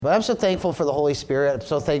But I'm so thankful for the Holy Spirit. I'm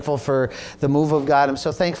so thankful for the move of God. I'm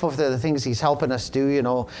so thankful for the things He's helping us do.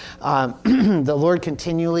 The Lord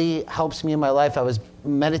continually helps me in my life. I was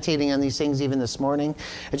meditating on these things even this morning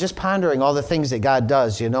and just pondering all the things that God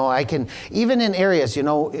does. I can, even in areas,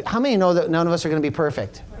 how many know that none of us are going to be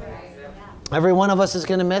perfect? Every one of us is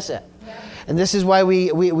going to miss it. And this is why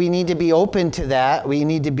we need to be open to that. We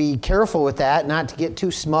need to be careful with that, not to get too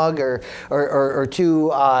smug or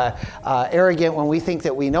too arrogant when we think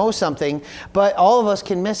that we know something. But all of us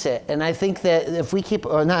can miss it. And I think that if we keep,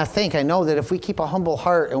 or not I think, I know that if we keep a humble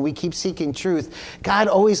heart and we keep seeking truth, God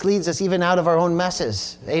always leads us even out of our own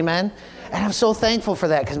messes. Amen? And I'm so thankful for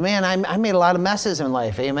that because, man, I made a lot of messes in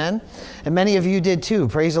life. Amen? And many of you did too.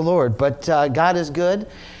 Praise the Lord. But God is good.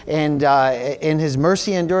 And His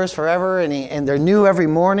mercy endures forever, and they're new every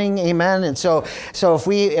morning, amen. And so if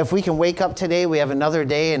we can wake up today, we have another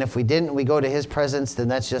day, and if we didn't, we go to His presence, then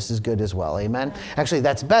that's just as good as well, amen. Actually,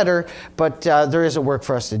 that's better, but there is a work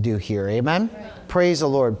for us to do here, amen. Praise the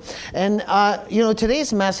Lord. And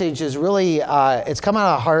today's message is really it's come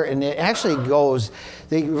out of the heart, and it actually goes.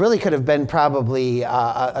 They really could have been probably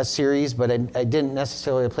a series, but I didn't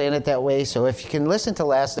necessarily plan it that way. So if you can listen to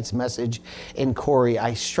last night's message in Corey,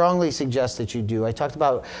 I strongly suggest that you do. I talked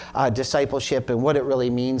about discipleship and what it really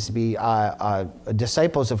means to be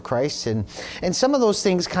disciples of Christ. And some of those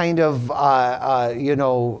things kind of,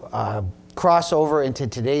 cross over into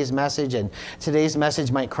today's message, and today's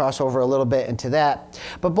message might cross over a little bit into that.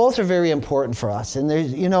 But both are very important for us. And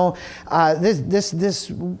there's,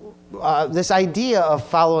 this idea of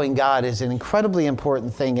following God is an incredibly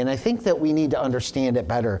important thing, and I think that we need to understand it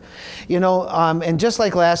better. And just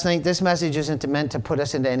like last night, this message isn't meant to put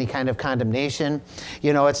us into any kind of condemnation.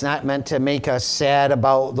 It's not meant to make us sad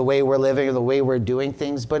about the way we're living or the way we're doing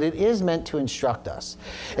things, but it is meant to instruct us.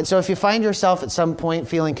 And so if you find yourself at some point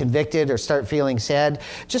feeling convicted or start feeling sad,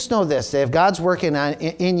 just know this, that if God's working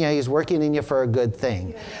in you, He's working in you for a good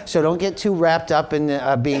thing. So don't get too wrapped up in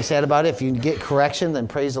being sad about it. If you get correction, then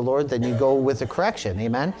praise the Lord, then you go with the correction.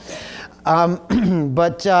 Amen.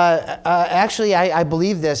 Actually, I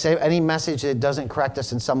believe this. Any message that doesn't correct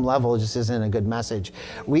us in some level just isn't a good message.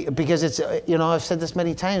 Because it's, I've said this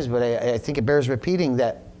many times, but I think it bears repeating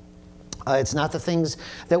that it's not the things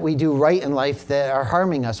that we do right in life that are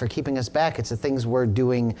harming us or keeping us back. It's the things we're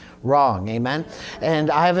doing wrong. Amen.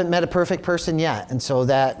 And I haven't met a perfect person yet. And so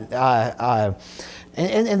that...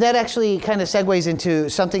 And that actually kind of segues into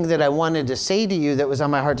something that I wanted to say to you that was on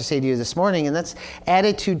my heart to say to you this morning, and that's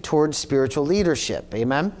attitude towards spiritual leadership.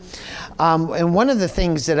 Amen? And one of the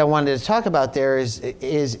things that I wanted to talk about there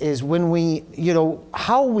is when we,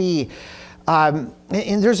 how we... and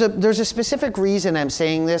there's a specific reason I'm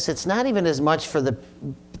saying this. It's not even as much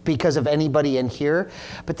because of anybody in here,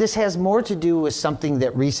 but this has more to do with something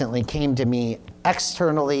that recently came to me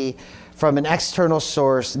externally from an external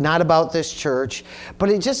source, not about this church, but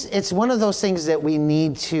it's one of those things that we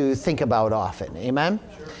need to think about often. Amen?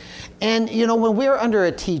 Sure. And, when we're under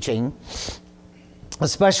a teaching,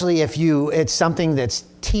 especially if it's something that's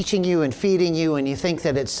teaching you and feeding you, and you think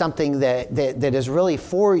that it's something that is really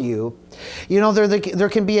for you, there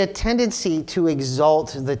can be a tendency to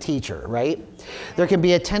exalt the teacher, right? There can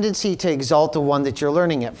be a tendency to exalt the one that you're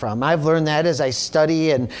learning it from. I've learned that as I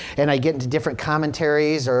study and I get into different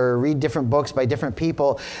commentaries or read different books by different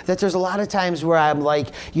people, that there's a lot of times where I'm like,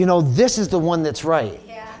 this is the one that's right.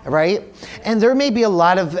 Right? And there may be a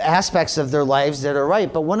lot of aspects of their lives that are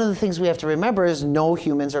right, but one of the things we have to remember is no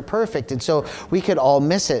humans are perfect, and so we could all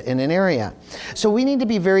miss it in an area. So we need to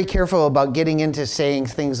be very careful about getting into saying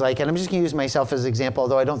things like, and I'm just going to use myself as an example,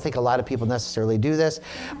 although I don't think a lot of people necessarily do this,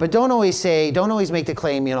 but don't always make the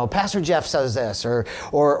claim, Pastor Jeff says this,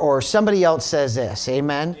 or somebody else says this.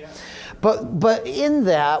 Amen? Yeah. But in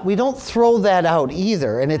that, we don't throw that out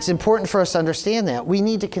either, and it's important for us to understand that. We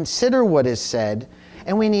need to consider what is said,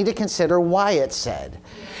 and we need to consider why it's said.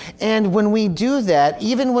 And when we do that,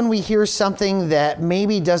 even when we hear something that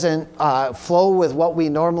maybe doesn't flow with what we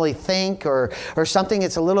normally think, or something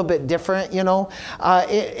that's a little bit different,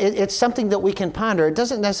 it's something that we can ponder. It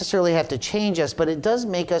doesn't necessarily have to change us, but it does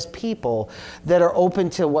make us people that are open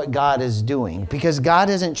to what God is doing. Because God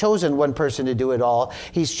hasn't chosen one person to do it all.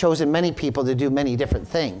 He's chosen many people to do many different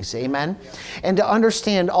things. Amen? And to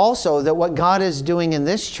understand also that what God is doing in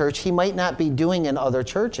this church, He might not be doing in other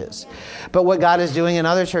churches. But what God is doing in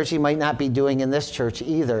other churches, church he might not be doing in this church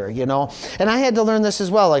either, you know. And I had to learn this as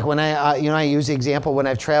well. Like when I use the example when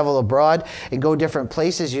I've traveled abroad and go different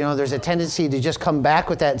places, you know, there's a tendency to just come back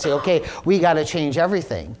with that and say, okay, we got to change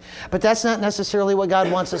everything. But that's not necessarily what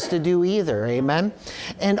God wants us to do either, amen?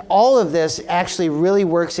 And all of this actually really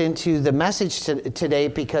works into the message today,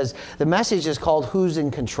 because the message is called Who's in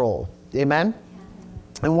Control, amen?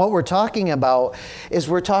 And what we're talking about is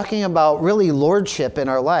we're talking about really lordship in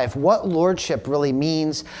our life. What lordship really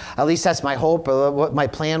means, at least that's my hope, or what my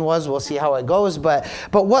plan was. We'll see how it goes. But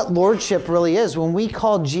what lordship really is, when we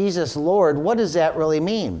call Jesus Lord, what does that really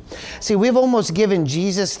mean? See, we've almost given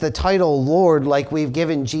Jesus the title Lord like we've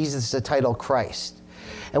given Jesus the title Christ.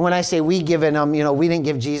 And when I say we given him, you know, we didn't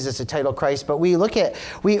give Jesus the title Christ, but we look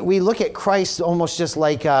at Christ almost just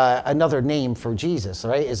like another name for Jesus,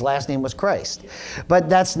 right? His last name was Christ. But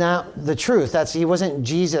that's not the truth. He wasn't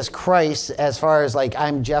Jesus Christ as far as like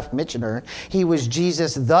I'm Jeff Mitchener. He was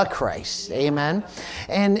Jesus the Christ. Amen.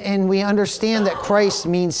 And we understand that Christ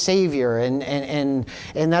means Savior, and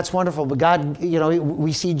that's wonderful. But God, you know,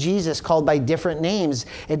 we see Jesus called by different names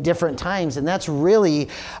at different times, and that's really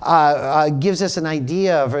gives us an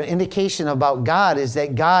idea of an indication about God, is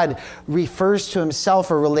that God refers to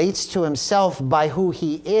himself or relates to himself by who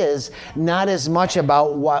he is, not as much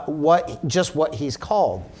about what he's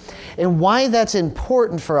called. And why that's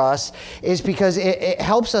important for us is because it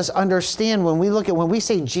helps us understand when we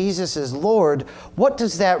say Jesus is Lord, what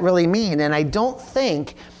does that really mean? And I don't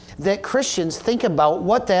think that Christians think about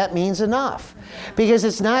what that means enough. Because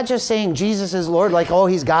it's not just saying Jesus is Lord, like, oh,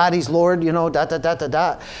 he's God, he's Lord, you know, ...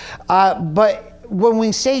 But when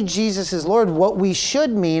we say Jesus is Lord, what we should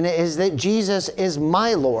mean is that Jesus is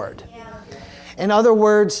my Lord. In other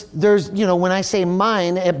words, when I say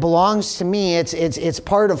mine, it belongs to me. It's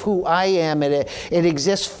part of who I am. It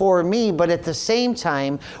exists for me. But at the same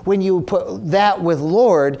time, when you put that with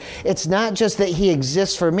Lord, it's not just that he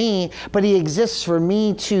exists for me, but he exists for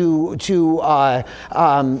me to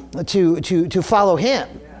follow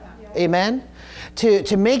him. Amen.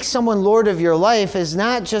 To make someone Lord of your life is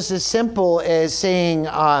not just as simple as saying,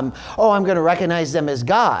 I'm going to recognize them as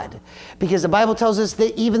God. Because the Bible tells us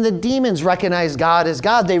that even the demons recognize God as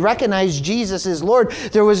God. They recognize Jesus as Lord.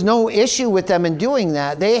 There was no issue with them in doing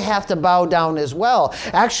that. They have to bow down as well.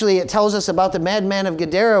 Actually, it tells us about the madman of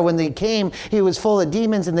Gadara. When they came, he was full of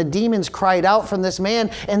demons, and the demons cried out from this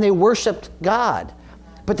man, and they worshiped God.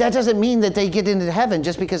 But that doesn't mean that they get into heaven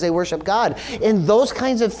just because they worship God. And those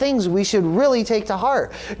kinds of things we should really take to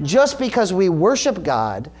heart. Just because we worship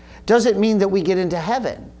God doesn't mean that we get into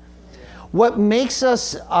heaven. What makes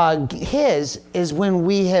us his is when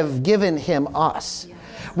we have given him us.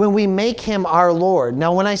 When we make him our Lord.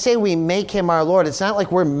 Now, when I say we make him our Lord, it's not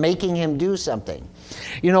like we're making him do something.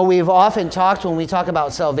 You know, we've often talked, when we talk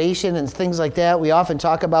about salvation and things like that, we often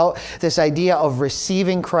talk about this idea of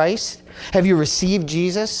receiving Christ. Have you received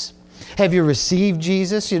Jesus? Have you received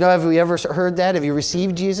Jesus? You know, have we ever heard that? Have you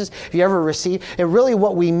received Jesus? Have you ever received? And really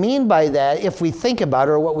what we mean by that, if we think about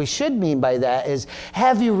it, or what we should mean by that is,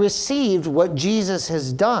 have you received what Jesus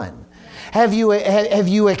has done? Have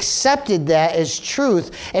you accepted that as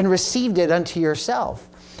truth and received it unto yourself?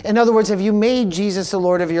 In other words, have you made Jesus the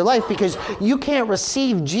Lord of your life? Because you can't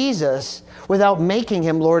receive Jesus without making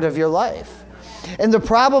him Lord of your life. And the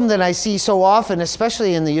problem that I see so often,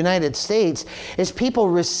 especially in the United States, is people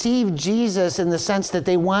receive Jesus in the sense that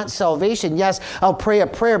they want salvation. Yes, I'll pray a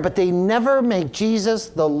prayer, but they never make Jesus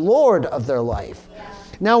the Lord of their life.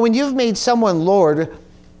 Now, when you've made someone Lord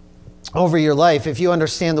over your life, if you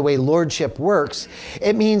understand the way lordship works,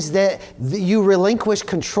 it means that you relinquish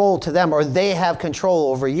control to them, or they have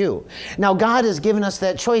control over you. Now, God has given us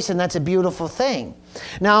that choice, and that's a beautiful thing.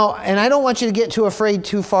 Now, and I don't want you to get too afraid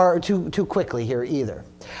too quickly here either.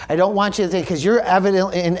 I don't want you to think, because you're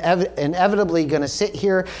inevitably going to sit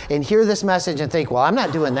here and hear this message and think, well, I'm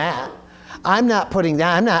not doing that. I'm not putting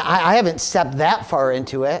that, I haven't stepped that far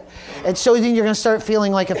into it. And so then you're going to start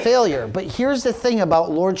feeling like a failure. But here's the thing about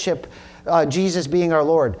lordship, Jesus being our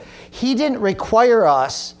Lord. He didn't require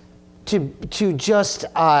us to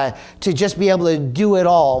just be able to do it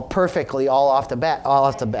all perfectly all off the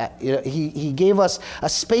bat. You know, he gave us a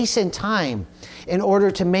space and time in order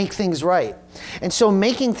to make things right. And so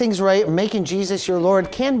making things right, making Jesus your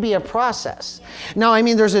Lord, can be a process. Now, I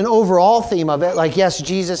mean, there's an overall theme of it, like, yes,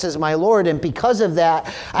 Jesus is my Lord, and because of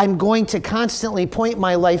that, I'm going to constantly point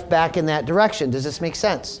my life back in that direction. Does this make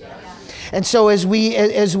sense? Yeah. And so as we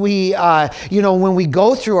when we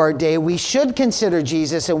go through our day, we should consider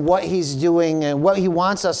Jesus and what he's doing and what he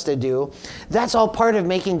wants us to do. That's all part of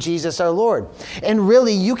making Jesus our Lord. And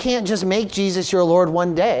really, you can't just make Jesus your Lord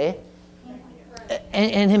one day.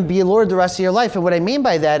 and him be Lord the rest of your life. And what I mean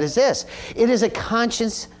by that is this. It is a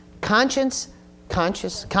conscious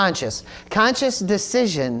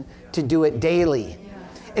decision to do it daily.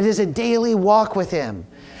 It is a daily walk with him.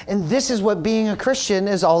 And this is what being a Christian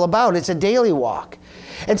is all about. It's a daily walk.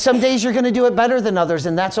 And some days you're going to do it better than others,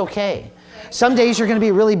 and that's okay. Some days you're going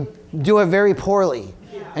to do it very poorly,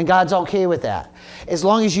 and God's okay with that. As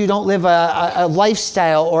long as you don't live a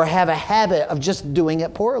lifestyle or have a habit of just doing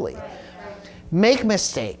it poorly. Make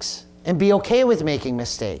mistakes and be okay with making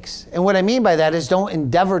mistakes. And what I mean by that is don't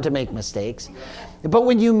endeavor to make mistakes. But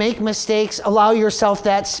when you make mistakes, allow yourself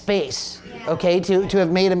that space, okay, to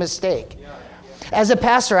have made a mistake. As a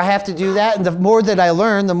pastor, I have to do that, and the more that I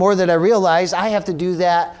learn, the more that I realize I have to do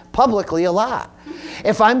that publicly a lot.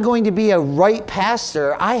 If I'm going to be a right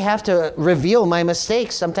pastor, I have to reveal my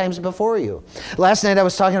mistakes sometimes before you. Last night I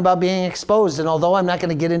was talking about being exposed, and although I'm not going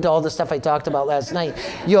to get into all the stuff I talked about last night,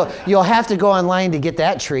 you'll have to go online to get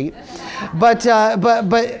that treat. But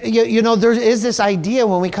you know, there is this idea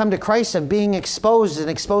when we come to Christ of being exposed and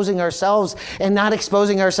exposing ourselves and not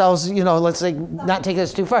exposing ourselves, you know, let's say not take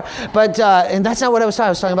us too far. But and that's not what I was talking. I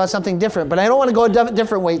was talking about something different. But I don't want to go a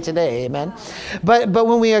different way today, amen. But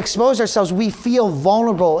when we expose ourselves, we feel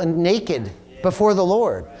vulnerable and naked before the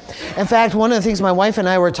Lord. In fact, one of the things my wife and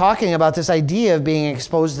I were talking about, this idea of being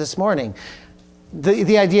exposed this morning,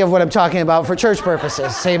 the idea of what I'm talking about for church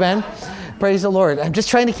purposes, amen. Praise the Lord. I'm just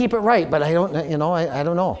trying to keep it right, but I don't, you know, I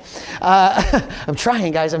don't know. I'm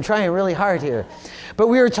trying, guys. I'm trying really hard here. But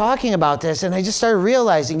we were talking about this, and I just started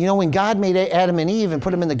realizing, you know, when God made Adam and Eve and put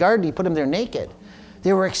them in the garden, he put them there naked.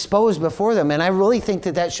 They were exposed before them, and I really think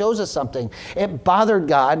that shows us something. It bothered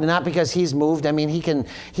God, not because he's moved. I mean,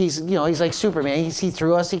 he's like Superman. He see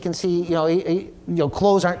through us. He can see,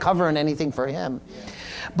 clothes aren't covering anything for him.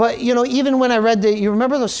 But, you know, even when I read you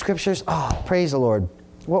remember those scriptures? Oh, praise the Lord.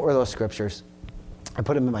 What were those scriptures? I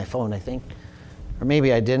put them in my phone, I think. Or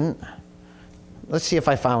maybe I didn't. Let's see if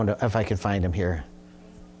I could find them here.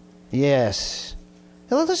 Yes.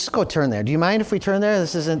 Let's just go turn there. Do you mind if we turn there?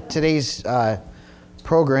 This isn't today's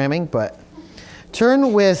programming, but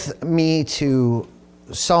turn with me to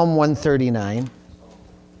Psalm 139.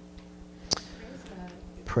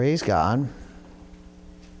 Praise God.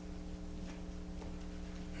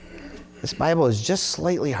 This Bible is just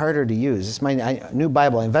slightly harder to use. It's my new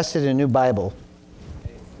Bible. I invested in a new Bible,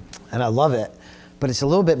 and I love it, but it's a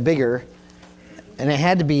little bit bigger, and it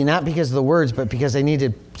had to be not because of the words, but because I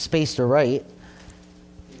needed space to write.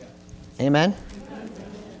 Amen?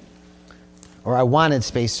 Or I wanted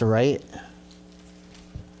space to write.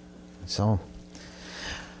 So,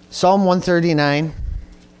 Psalm 139.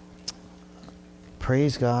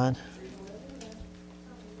 Praise God.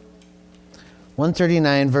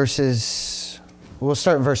 139 we'll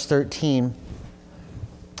start in verse 13.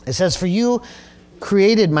 It says, "For you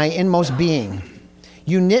created my inmost being.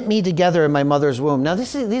 You knit me together in my mother's womb." Now,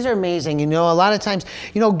 these are amazing. You know, a lot of times,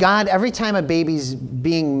 you know, God, every time a baby's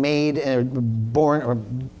being made or born or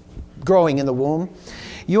growing in the womb,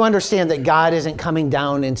 you understand that God isn't coming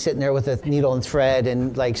down and sitting there with a needle and thread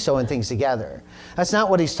and like sewing things together. That's not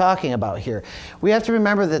what he's talking about here. We have to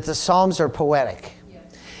remember that the Psalms are poetic.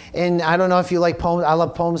 And I don't know if you like poems. I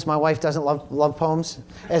love poems. My wife doesn't love poems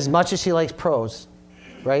as much as she likes prose.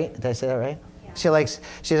 Right? Did I say that right? Yeah.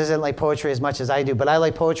 She doesn't like poetry as much as I do, but I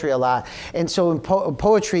like poetry a lot. And so in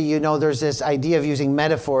poetry, you know, there's this idea of using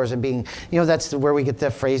metaphors and being, you know, that's where we get the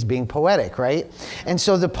phrase being poetic, right? And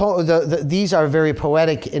so these are very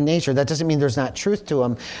poetic in nature. That doesn't mean there's not truth to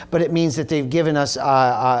them, but it means that they've given us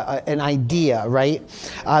an idea, right?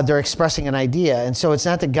 They're expressing an idea. And so it's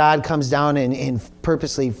not that God comes down and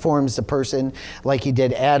purposely forms the person like he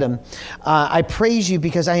did Adam. "I praise you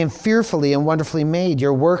because I am fearfully and wonderfully made.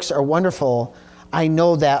 Your works are wonderful. I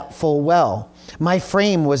know that full well. My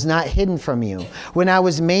frame was not hidden from you. When I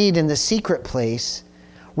was made in the secret place,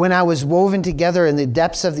 when I was woven together in the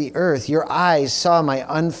depths of the earth, your eyes saw my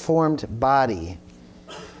unformed body.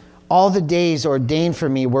 All the days ordained for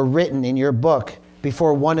me were written in your book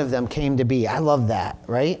before one of them came to be." I love that,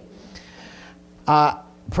 right?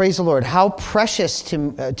 Praise the Lord. "How precious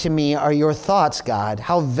to me are your thoughts, God.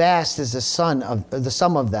 How vast is the sum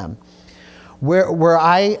of them. Were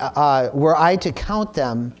I to count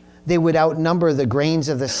them, they would outnumber the grains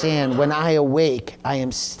of the sand. When I awake, I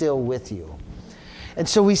am still with you." And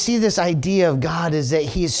so we see this idea of God is that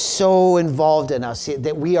he is so involved in us,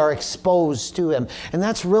 that we are exposed to him. And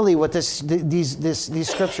that's really what these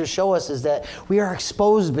scriptures show us, is that we are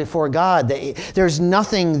exposed before God, that there's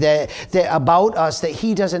nothing that about us that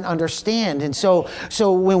he doesn't understand. And so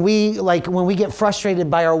when we get frustrated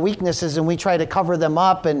by our weaknesses and we try to cover them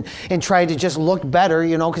up and try to just look better,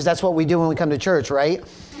 because that's what we do when we come to church, right?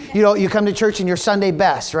 You come to church in your Sunday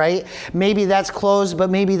best, right? Maybe that's clothes, but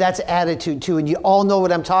maybe that's attitude too. And you all know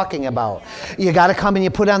what I'm talking about. You got to come and you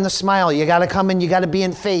put on the smile. You got to come and you got to be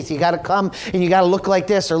in faith. You got to come and you got to look like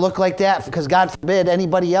this or look like that, because God forbid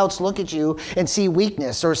anybody else look at you and see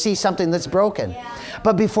weakness or see something that's broken.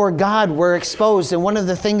 But before God, we're exposed. And one of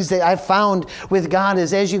the things that I've found with God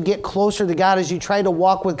is, as you get closer to God, as you try to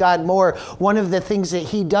walk with God more, one of the things that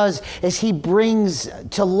he does is he brings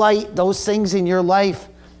to light those things in your life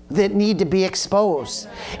that need to be exposed.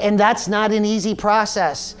 And that's not an easy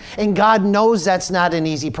process. And God knows that's not an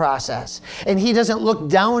easy process. And he doesn't look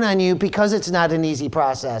down on you because it's not an easy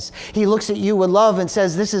process. He looks at you with love and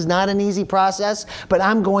says, this is not an easy process, but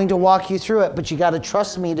I'm going to walk you through it, but you got to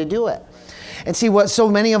trust me to do it. And see, what so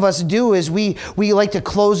many of us do is we like to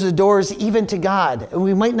close the doors even to God. And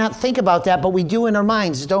we might not think about that, but we do in our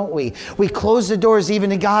minds, don't we? We close the doors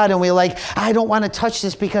even to God, and we're like, I don't want to touch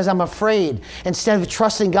this because I'm afraid. Instead of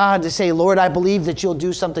trusting God to say, Lord, I believe that you'll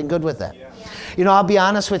do something good with it. Yeah. I'll be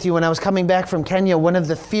honest with you, when I was coming back from Kenya, one of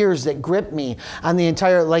the fears that gripped me on the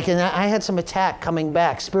entire, and I had some attack coming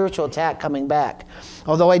back, spiritual attack coming back.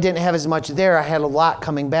 Although I didn't have as much there, I had a lot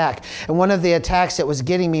coming back. And one of the attacks that was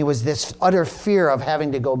getting me was this utter fear of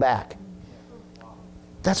having to go back.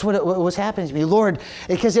 That's what was happening to me. Lord,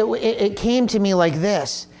 because it came to me like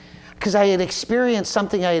this. Because I had experienced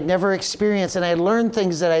something I had never experienced, and I had learned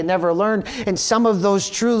things that I had never learned, and some of those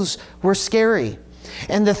truths were scary.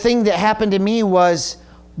 And the thing that happened to me was,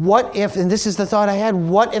 what if, and this is the thought I had,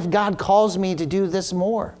 what if God calls me to do this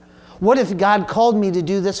more? What if God called me to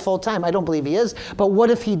do this full time? I don't believe he is, but what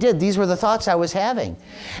if he did? These were the thoughts I was having.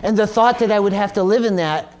 And the thought that I would have to live in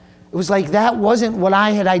that, it was like that wasn't what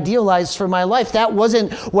I had idealized for my life. That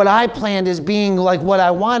wasn't what I planned as being like what I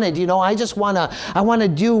wanted. I just want to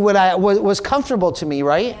do what was comfortable to me,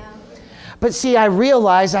 right? Yeah. But see, I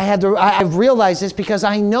realized I've realized this because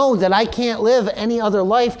I know that I can't live any other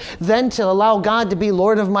life than to allow God to be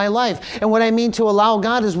Lord of my life. And what I mean to allow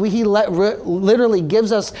God is he literally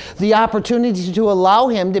gives us the opportunity to allow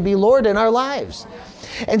him to be Lord in our lives.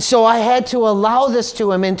 And so I had to allow this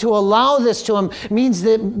to him, and to allow this to him means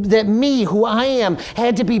that me, who I am,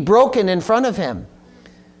 had to be broken in front of him.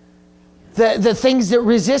 The things that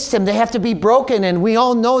resist him, they have to be broken. And we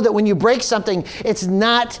all know that when you break something,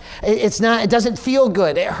 it doesn't feel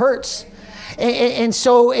good. It hurts. And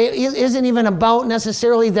so it isn't even about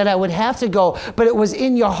necessarily that I would have to go, but it was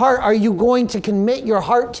in your heart. Are you going to commit your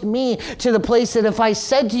heart to me, to the place that if I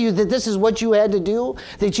said to you that this is what you had to do,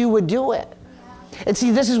 that you would do it? And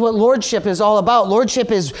see, this is what lordship is all about.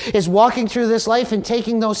 Lordship is walking through this life and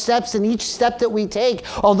taking those steps, and each step that we take,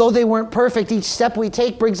 although they weren't perfect, each step we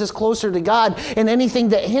take brings us closer to God, and anything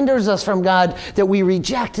that hinders us from God that we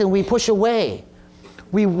reject and we push away.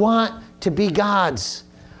 We want to be God's.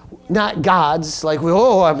 Not gods, like, you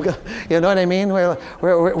know what I mean?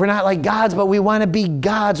 We're not like gods, but we want to be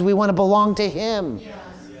God's. We want to belong to him. Yes.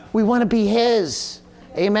 We want to be his.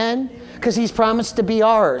 Amen? Because he's promised to be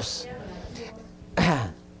ours.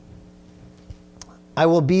 I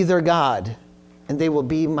will be their God, and they will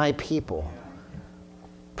be my people.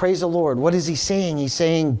 Praise the Lord. What is he saying? He's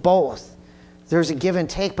saying both. There's a give and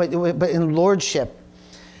take, but in lordship,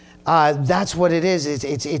 that's what it is.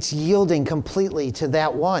 It's yielding completely to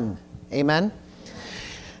that one. Amen?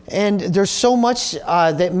 And there's so much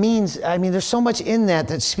there's so much in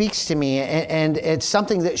that speaks to me, and it's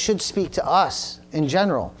something that should speak to us in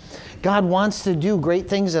general. God wants to do great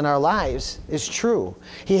things in our lives. It's true.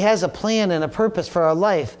 He has a plan and a purpose for our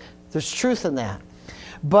life. There's truth in that.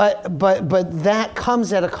 But that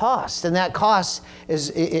comes at a cost, and that cost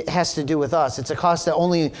it has to do with us. It's a cost that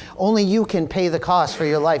only you can pay the cost for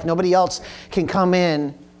your life. Nobody else can come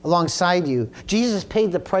in alongside you. Jesus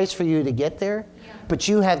paid the price for you to get there, but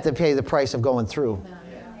you have to pay the price of going through.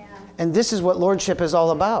 And this is what lordship is all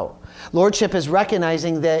about. Lordship is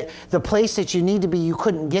recognizing that the place that you need to be, you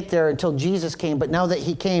couldn't get there until Jesus came. But now that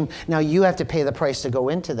he came, now you have to pay the price to go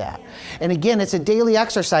into that. And again, it's a daily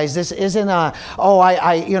exercise. This isn't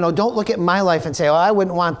don't look at my life and say, oh, I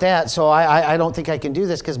wouldn't want that, so I don't think I can do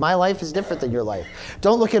this, because my life is different than your life.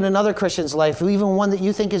 Don't look at another Christian's life, even one that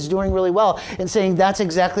you think is doing really well, and saying that's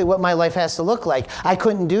exactly what my life has to look like. I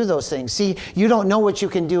couldn't do those things. See, you don't know what you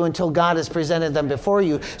can do until God has presented them before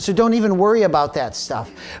you. So don't even worry about that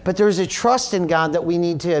stuff. But there's There's a trust in God that we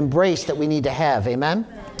need to embrace, that we need to have. Amen?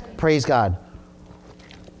 Praise God.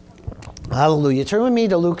 Hallelujah. Turn with me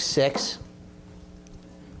to Luke 6.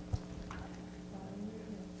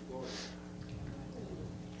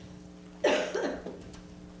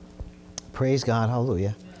 Praise God.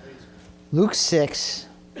 Hallelujah. Luke 6,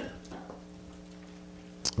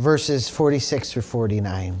 verses 46 through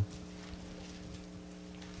 49.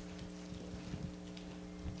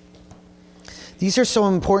 These are so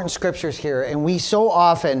important scriptures here, and we so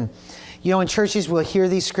often, in churches we'll hear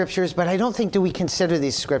these scriptures, but I don't think do we consider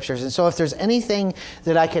these scriptures. And so if there's anything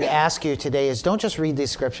that I could ask you today is don't just read these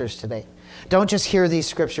scriptures today. Don't just hear these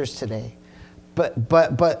scriptures today.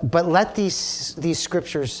 But let these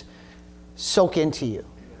scriptures soak into you.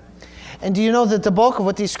 And do you know that the bulk of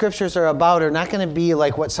what these scriptures are about are not going to be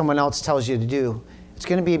like what someone else tells you to do. It's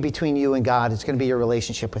going to be between you and God. It's going to be your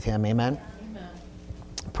relationship with Him. Amen? Amen.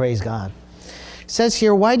 Praise God. It says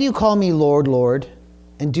here, why do you call me Lord, Lord,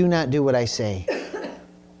 and do not do what I say?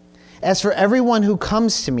 As for everyone who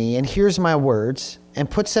comes to me and hears my words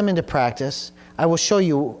and puts them into practice, I will show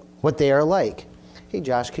you what they are like. Hey,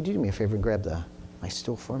 Josh, could you do me a favor and grab my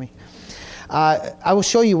stool for me? I will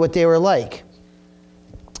show you what they were like.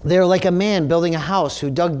 They are like a man building a house who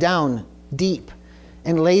dug down deep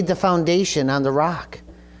and laid the foundation on the rock.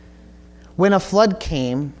 When a flood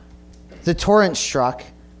came, the torrent struck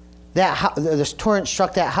that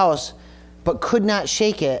house, but could not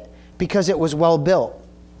shake it because it was well built.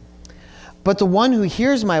 But the one who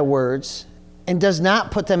hears my words and does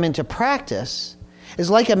not put them into practice is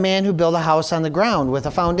like a man who built a house on the ground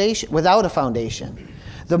without a foundation.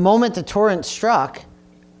 The moment the torrent struck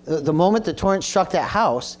that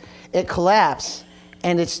house, it collapsed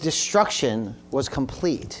and its destruction was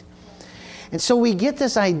complete. And so we get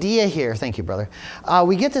this idea here. Thank you, brother.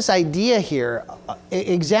 We get this idea here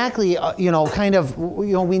exactly,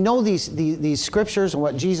 we know these scriptures and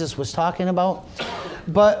what Jesus was talking about,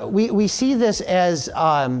 but we see this as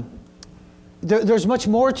there's much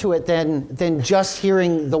more to it than just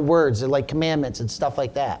hearing the words, like commandments and stuff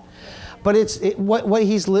like that. But what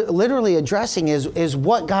he's literally addressing is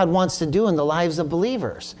what God wants to do in the lives of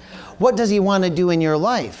believers. What does He want to do in your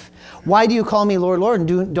life? Why do you call me Lord, Lord,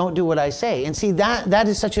 and don't do what I say? And see, that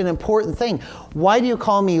is such an important thing. Why do you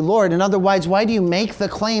call me Lord? In other words, why do you make the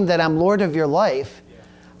claim that I'm Lord of your life,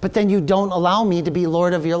 but then you don't allow me to be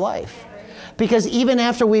Lord of your life? Because even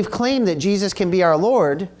after we've claimed that Jesus can be our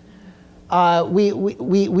Lord,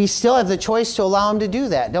 we still have the choice to allow Him to do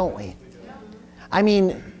that, don't we? I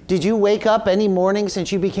mean, did you wake up any morning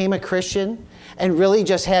since you became a Christian and really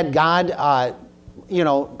just had God,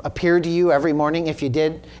 appear to you every morning? If you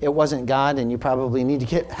did, it wasn't God, and you probably need to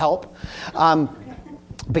get help.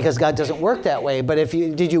 Because God doesn't work that way. But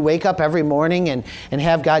did you wake up every morning and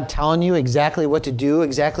have God telling you exactly what to do,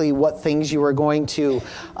 exactly what things you were going to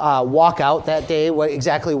walk out that day,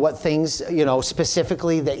 exactly what things,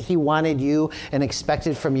 specifically that He wanted you and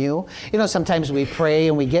expected from you? Sometimes we pray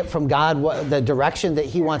and we get from God the direction that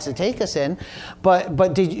He wants to take us in.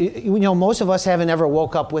 But did you, most of us haven't ever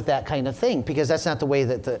woke up with that kind of thing, because that's not the way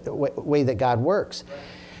that God works.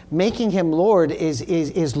 Making Him Lord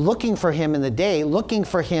is looking for Him in the day, looking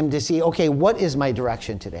for Him to see, okay, what is my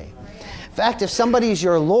direction today? In fact, if somebody's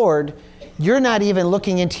your Lord, you're not even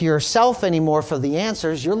looking into yourself anymore for the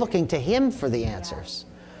answers. You're looking to Him for the answers.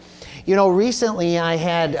 Recently I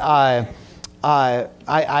had I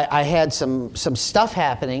had some stuff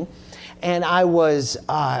happening, and I was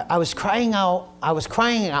crying out. I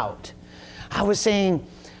was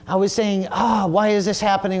saying, why is this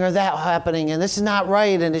happening or that happening? And this is not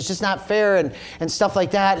right, and it's just not fair, and stuff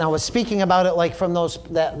like that. And I was speaking about it like from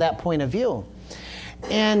that point of view.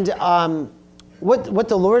 And what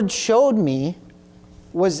the Lord showed me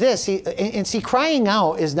was this. See, crying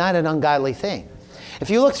out is not an ungodly thing. If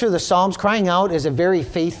you look through the Psalms, crying out is a very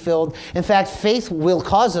faith-filled. In fact, faith will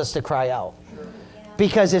cause us to cry out.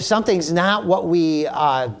 Because if something's not what we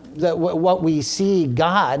see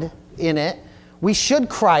God in it, we should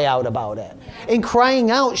cry out about it. And crying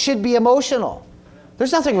out should be emotional.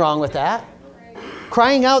 There's nothing wrong with that.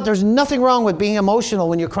 Crying out, there's nothing wrong with being emotional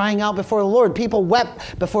when you're crying out before the Lord. People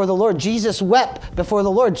wept before the Lord. Jesus wept before the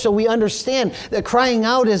Lord. So we understand that crying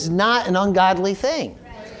out is not an ungodly thing.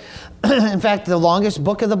 In fact, the longest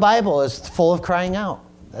book of the Bible is full of crying out.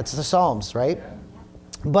 That's the Psalms, right?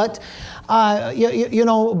 But, but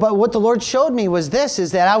what the Lord showed me was this,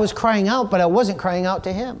 is that I was crying out, but I wasn't crying out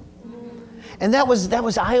to Him. And that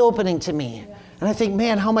was eye-opening to me. And I think,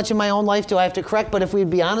 man, how much in my own life do I have to correct? But if we'd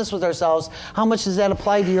be honest with ourselves, how much does that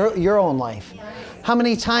apply to your own life? How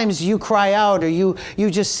many times you cry out or you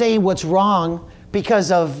just say what's wrong,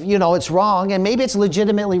 because of, it's wrong, and maybe it's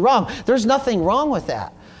legitimately wrong. There's nothing wrong with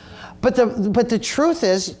that. But the truth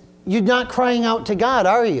is, you're not crying out to God,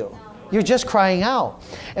 are you? You're just crying out.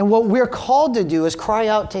 And what we're called to do is cry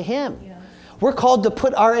out to Him. We're called to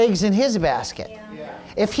put our eggs in His basket.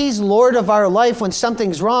 If He's Lord of our life when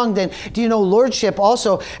something's wrong, then do you know lordship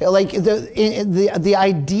also, like the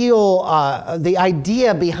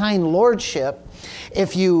idea behind lordship,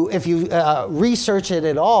 if you research it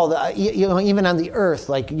at all, even on the earth,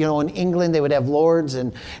 like, in England they would have lords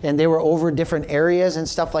and they were over different areas and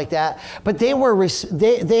stuff like that. But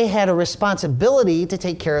they had a responsibility to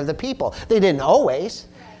take care of the people. They didn't always.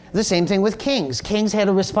 The same thing with kings. Kings had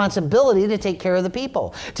a responsibility to take care of the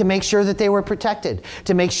people, to make sure that they were protected,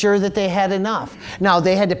 to make sure that they had enough. Now,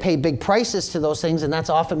 they had to pay big prices to those things, and that's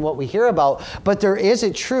often what we hear about. But there is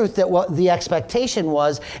a truth that what the expectation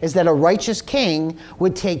is that a righteous king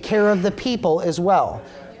would take care of the people as well.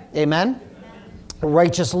 Amen? A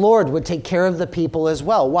righteous Lord would take care of the people as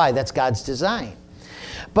well. Why? That's God's design.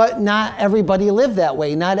 But not everybody lived that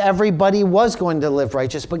way. Not everybody was going to live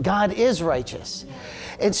righteous, but God is righteous.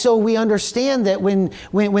 And so we understand that when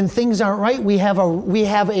things aren't right, we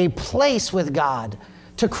have a place with God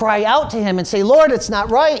to cry out to Him and say, Lord, it's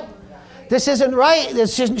not right. This isn't right.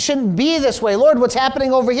 This shouldn't be this way. Lord, what's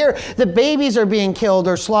happening over here? The babies are being killed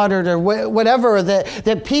or slaughtered or whatever.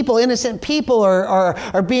 That people, innocent people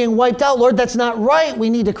are being wiped out. Lord, that's not right.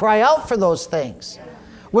 We need to cry out for those things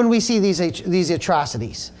when we see these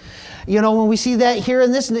atrocities. When we see that here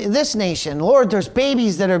in this nation, Lord, there's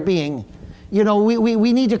babies that are being...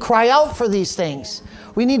 we need to cry out for these things.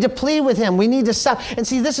 We need to plead with Him. We need to stop. And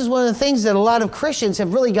see, this is one of the things that a lot of Christians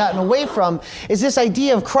have really gotten away from, is this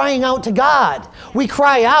idea of crying out to God. We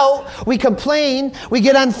cry out, we complain, we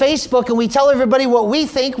get on Facebook and we tell everybody what we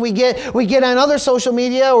think. We get on other social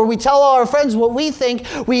media, or we tell all our friends what we think.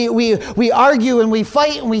 We argue and we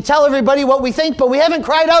fight and we tell everybody what we think, but we haven't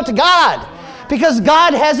cried out to God because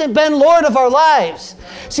God hasn't been Lord of our lives.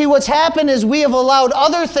 See, what's happened is we have allowed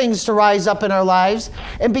other things to rise up in our lives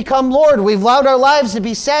and become Lord. We've allowed our lives to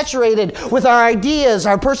be saturated with our ideas,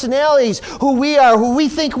 our personalities, who we are, who we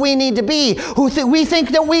think we need to be, we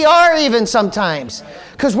think that we are even sometimes.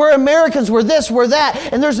 Because we're Americans, we're this, we're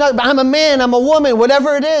that, and I'm a man, I'm a woman,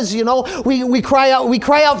 whatever it is, we cry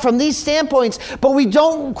out from these standpoints, but we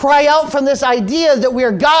don't cry out from this idea that we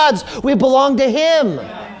are God's. We belong to Him.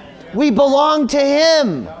 We belong to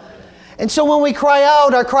Him. And so when we cry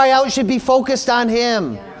out, our cry out should be focused on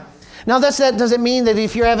Him. Now that doesn't mean that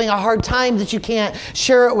if you're having a hard time that you can't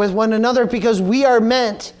share it with one another, because we are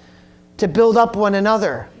meant to build up one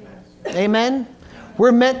another. Amen?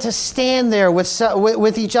 We're meant to stand there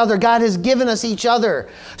with each other. God has given us each other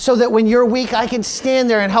so that when you're weak, I can stand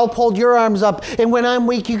there and help hold your arms up. And when I'm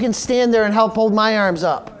weak, you can stand there and help hold my arms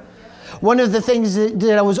up. One of the things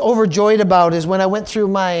that I was overjoyed about is when I went through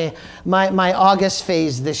my August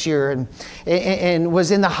phase this year and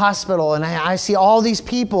was in the hospital, and I see all these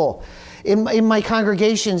people in my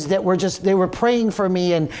congregations that they were praying for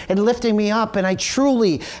me and lifting me up, and I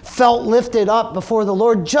truly felt lifted up before the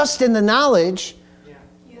Lord just in the knowledge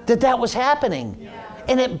that was happening.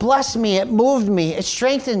 And it blessed me, it moved me, it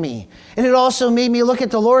strengthened me. And it also made me look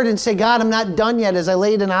at the Lord and say, God, I'm not done yet, as I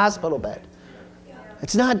laid in a hospital bed.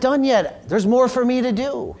 It's not done yet. There's more for me to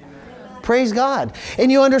do. Praise God.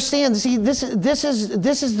 And you understand, see, this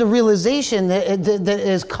is the realization that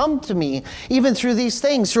has come to me even through these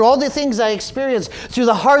things, through all the things I experienced, through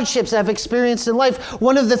the hardships I've experienced in life.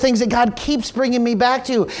 One of the things that God keeps bringing me back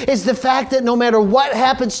to is the fact that no matter what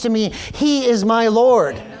happens to me, He is my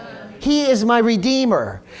Lord. He is my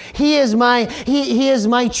Redeemer. He is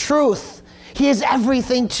my truth. He is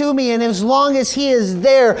everything to me, and as long as He is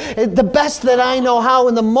there, the best that I know how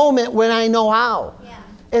in the moment when I know how,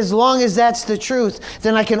 as long as that's the truth,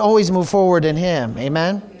 then I can always move forward in Him.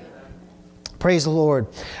 Amen? Praise the Lord.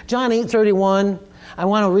 John 8:31, I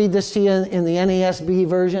want to read this to you in the NASB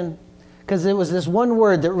version, because it was this one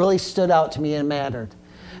word that really stood out to me and mattered.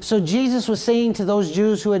 So Jesus was saying to those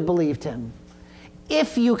Jews who had believed Him,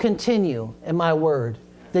 if you continue in my word,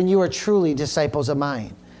 then you are truly disciples of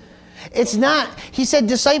mine. It's not, he said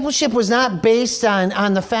discipleship was not based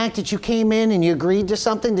on the fact that you came in and you agreed to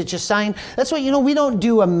something, that you signed. That's what, we don't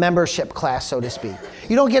do a membership class, so to speak.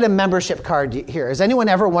 You don't get a membership card here. Has anyone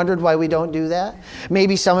ever wondered why we don't do that?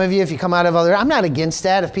 Maybe some of you, if you come out of I'm not against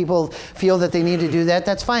that. If people feel that they need to do that,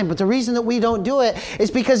 that's fine. But the reason that we don't do it is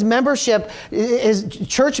because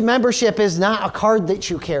church membership is not a card that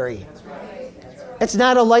you carry. It's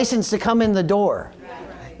not a license to come in the door.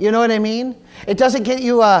 You know what I mean? It doesn't get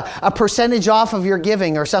you a percentage off of your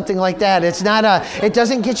giving or something like that. It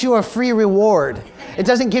doesn't get you a free reward. It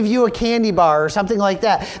doesn't give you a candy bar or something like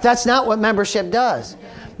that. That's not what membership does.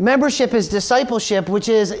 Membership is discipleship, which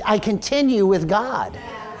is I continue with God.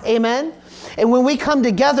 Amen? And when we come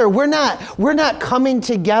together, we're not coming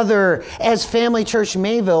together as Family Church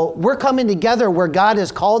Mayville. We're coming together where God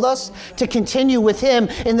has called us to continue with Him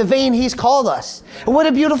in the vein He's called us. And what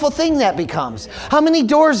a beautiful thing that becomes. How many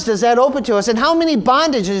doors does that open to us? And how many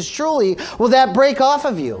bondages truly will that break off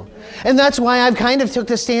of you? And that's why I've kind of took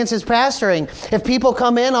the stance as pastoring. If people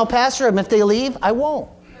come in, I'll pastor them. If they leave, I won't.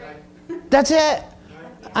 That's it.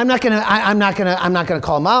 I'm not gonna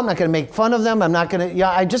call them out. I'm not gonna make fun of them.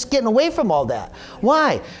 I'm just getting away from all that.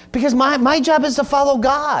 Why? Because my job is to follow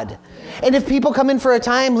God. And if people come in for a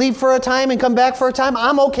time, leave for a time, and come back for a time,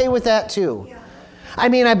 I'm okay with that too. I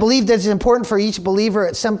mean, I believe that it's important for each believer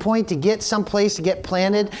at some point to get someplace to get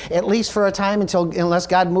planted, at least for a time unless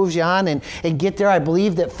God moves you on and get there. I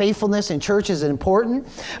believe that faithfulness in church is important.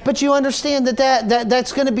 But you understand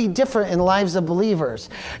that's going to be different in the lives of believers.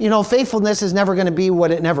 You know, faithfulness is never going to be what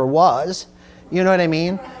it never was. You know what I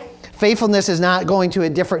mean? Faithfulness is not going to a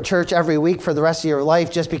different church every week for the rest of your life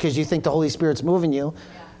just because you think the Holy Spirit's moving you.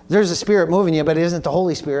 There's a Spirit moving you, but it isn't the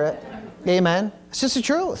Holy Spirit. Amen? It's just the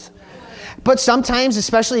truth. But sometimes,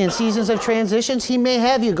 especially in seasons of transitions, He may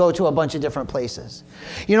have you go to a bunch of different places.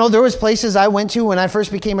 You know, there was places I went to when I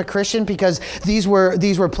first became a Christian because these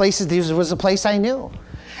were places, this was a place I knew.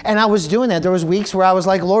 And I was doing that. There was weeks where I was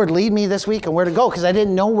like, Lord, lead me this week and where to go, because I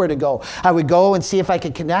didn't know where to go. I would go and see if I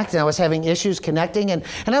could connect, and I was having issues connecting, and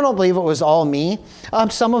I don't believe it was all me.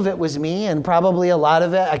 Some of it was me, and probably a lot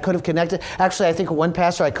of it I could have connected. Actually, I think one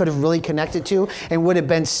pastor I could have really connected to and would have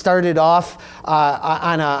been started off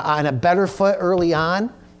on a better foot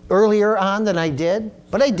earlier on than I did,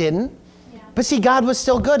 but I didn't. Yeah. But see, God was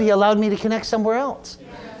still good. He allowed me to connect somewhere else. Yeah.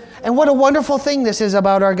 And what a wonderful thing this is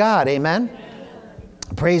about our God. Amen?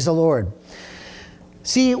 Praise the Lord.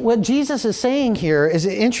 See, what Jesus is saying here is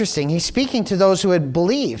interesting. He's speaking to those who had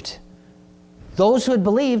believed. Those who had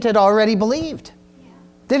believed had already believed.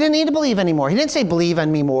 They didn't need to believe anymore. He didn't say, believe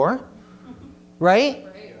on me more. Right?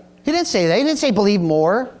 He didn't say that. He didn't say, believe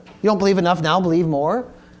more. You don't believe enough now, believe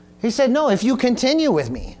more. He said, no, if you continue with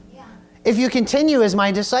me. If you continue as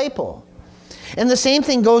my disciple. And the same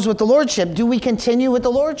thing goes with the Lordship. Do we continue with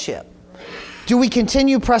the Lordship? Do we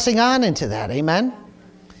continue pressing on into that? Amen?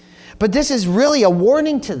 But this is really a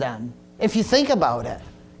warning to them, if you think about it.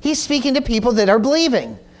 He's speaking to people that are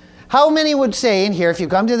believing. How many would say in here, if you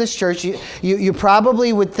come to this church, you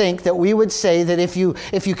probably would think that we would say that if you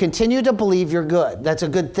continue to believe, you're good. That's a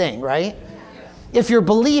good thing, right? If you're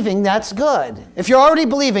believing, that's good. If you're already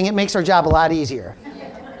believing, it makes our job a lot easier.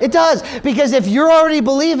 It does. Because if you're already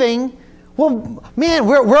believing, well, man,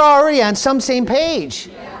 we're already on some same page.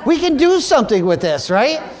 We can do something with this,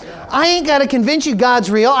 right? I ain't got to convince you God's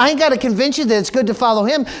real. I ain't got to convince you that it's good to follow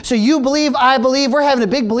Him. So you believe, I believe. We're having a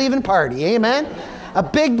big believing party. Amen?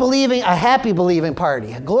 A happy believing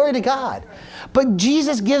party. Glory to God. But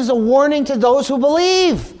Jesus gives a warning to those who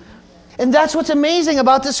believe. And that's what's amazing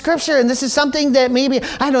about the Scripture. And this is something that maybe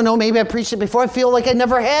I preached it before. I feel like I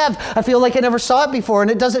never have. I feel like I never saw it before. And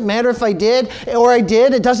it doesn't matter if I did or I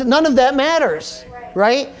did. None of that matters.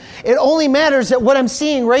 Right? It only matters that what I'm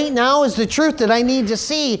seeing right now is the truth that I need to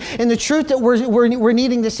see. And the truth that we're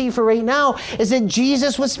needing to see for right now is that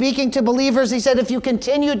Jesus was speaking to believers. He said, if you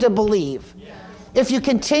continue to believe, if you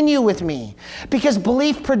continue with me, because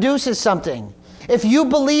belief produces something. If you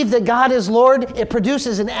believe that God is Lord, it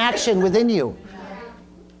produces an action within you.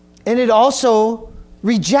 And it also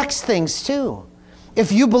rejects things too.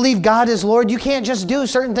 If you believe God is Lord, you can't just do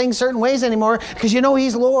certain things certain ways anymore because you know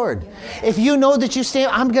He's Lord. If you know that you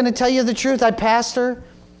stand, I'm going to tell you the truth. I pastor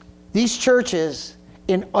these churches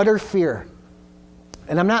in utter fear.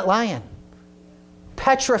 And I'm not lying.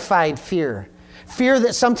 Petrified fear. Fear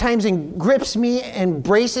that sometimes grips me and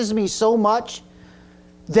embraces me so much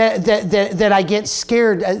that I get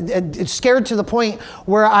scared to the point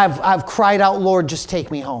where I've cried out, Lord, just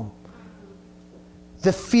take me home.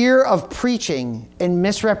 The fear of preaching and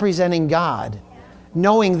misrepresenting God,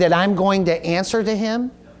 knowing that I'm going to answer to Him,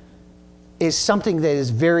 is something that is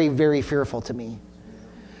very, very fearful to me.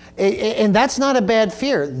 And that's not a bad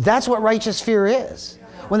fear. That's what righteous fear is.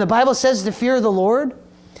 When the Bible says to fear the Lord,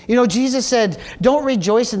 you know, Jesus said, don't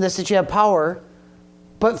rejoice in this that you have power,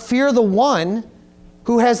 but fear the one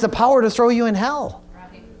who has the power to throw you in hell.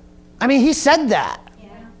 I mean, He said that,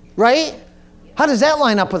 right? How does that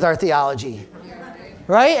line up with our theology?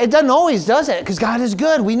 Right? It doesn't always, does it? Because God is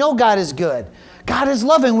good. We know God is good. God is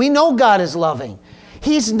loving. We know God is loving.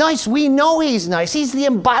 He's nice. We know He's nice. He's the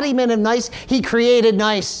embodiment of nice. He created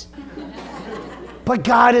nice. But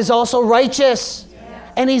God is also righteous.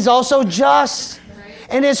 And He's also just.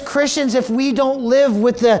 And as Christians, if we don't live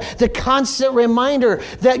with the constant reminder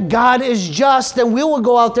that God is just, then we will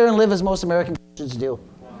go out there and live as most American Christians do.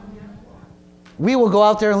 We will go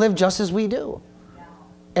out there and live just as we do.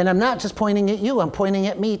 And I'm not just pointing at you, I'm pointing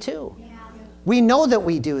at me too. We know that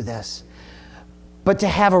we do this. But to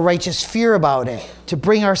have a righteous fear about it, to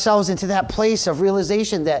bring ourselves into that place of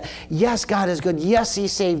realization that, yes, God is good. Yes, He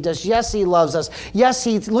saved us. Yes, He loves us. Yes,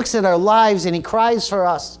 He looks at our lives and He cries for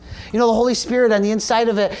us. You know, the Holy Spirit on the inside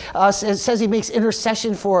of it, it says He makes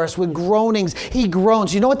intercession for us with groanings. He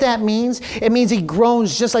groans. You know what that means? It means He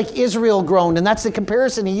groans just like Israel groaned. And that's the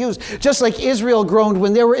comparison He used. Just like Israel groaned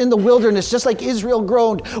when they were in the wilderness. Just like Israel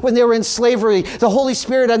groaned when they were in slavery. The Holy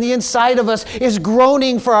Spirit on the inside of us is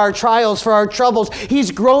groaning for our trials, for our troubles.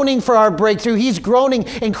 He's groaning for our breakthrough. He's groaning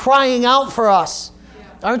and crying out for us.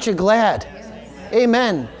 Aren't you glad?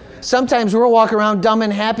 Amen. Sometimes we're walking around dumb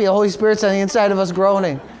and happy. The Holy Spirit's on the inside of us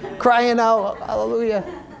groaning, crying out, hallelujah.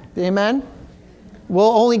 Amen.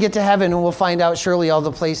 We'll only get to heaven and we'll find out surely all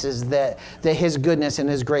the places that His goodness and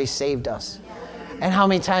His grace saved us. And how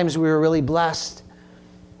many times we were really blessed.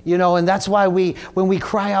 You know, and that's why when we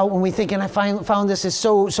cry out, when we think, and I found this is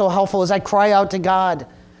so helpful, as I cry out to God,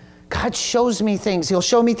 God shows me things. He'll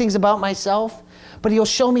show me things about myself, but He'll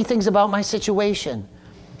show me things about my situation.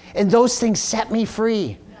 And those things set me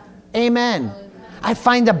free. Amen. I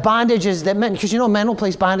find the bondages that men, because you know men will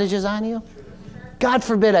place bondages on you. God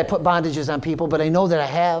forbid I put bondages on people, but I know that I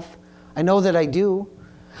have. I know that I do.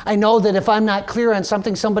 I know that if I'm not clear on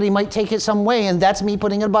something, somebody might take it some way, and that's me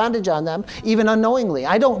putting a bondage on them, even unknowingly.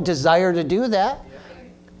 I don't desire to do that.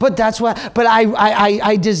 But that's what. But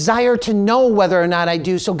I desire to know whether or not I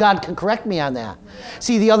do, so God can correct me on that.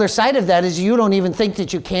 See, the other side of that is you don't even think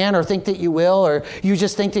that you can, or think that you will, or you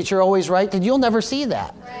just think that you're always right. Then you'll never see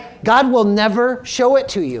that. God will never show it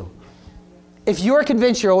to you. If you're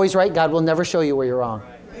convinced you're always right, God will never show you where you're wrong.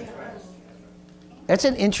 That's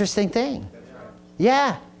an interesting thing.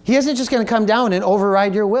 Yeah, He isn't just going to come down and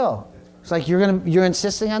override your will. It's like you're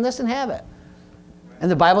insisting on this, and have it. And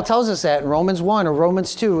the Bible tells us that in Romans 1 or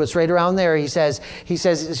Romans 2, it's right around there. He says,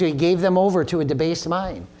 so He gave them over to a debased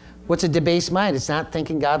mind. What's a debased mind? It's not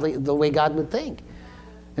thinking godly the way God would think.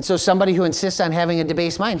 And so somebody who insists on having a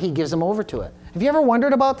debased mind, He gives them over to it. Have you ever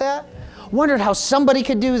wondered about that? Wondered how somebody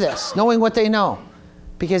could do this, knowing what they know?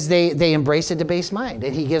 Because they embrace a debased mind,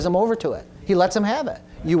 and He gives them over to it. He lets them have it.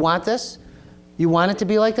 You want this? You want it to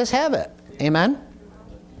be like this? Have it. Amen?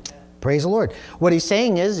 Praise the Lord. What He's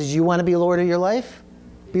saying is you want to be Lord of your life?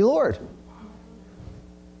 Be Lord.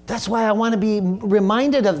 That's why I want to be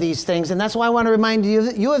reminded of these things, and that's why I want to remind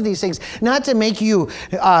you of these things. Not to make you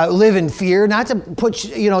live in fear, not to put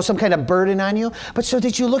some kind of burden on you, but so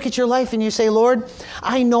that you look at your life and you say, Lord,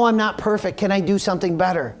 I know I'm not perfect. Can I do something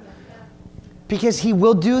better? Because He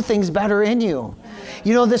will do things better in you.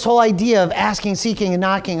 You know, this whole idea of asking, seeking, and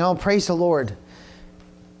knocking, oh, praise the Lord.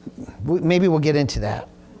 Maybe we'll get into that.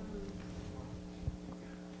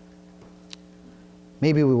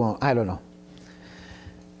 Maybe we won't. I don't know.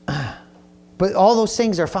 But all those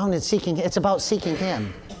things are found in seeking. It's about seeking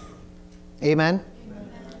Him. Amen?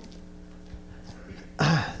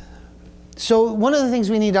 So one of the things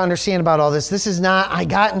we need to understand about all this is not, I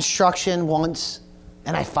got instruction once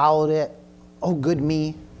and I followed it. Oh, good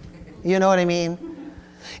me. You know what I mean?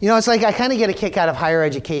 You know, it's like I kind of get a kick out of higher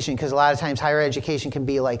education, because a lot of times higher education can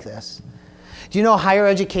be like this. Do you know higher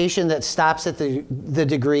education that stops at the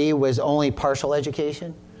degree was only partial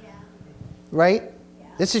education? Yeah. Right? Yeah.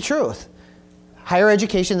 It's the truth. Higher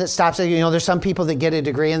education that stops at, there's some people that get a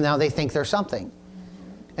degree and now they think they're something.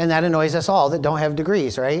 And that annoys us all that don't have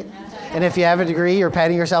degrees, right? And if you have a degree, you're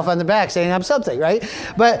patting yourself on the back saying, I'm something, right?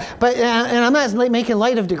 But and I'm not making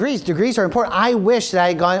light of degrees. Degrees are important. I wish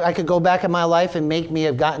that I could go back in my life and make me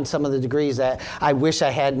have gotten some of the degrees that I wish I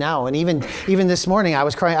had now. And even this morning, I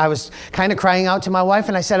was kind of crying out to my wife,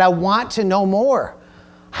 and I said, I want to know more.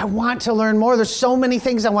 I want to learn more. There's so many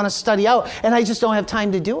things I want to study out, and I just don't have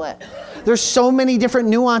time to do it. There's so many different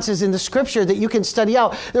nuances in the Scripture that you can study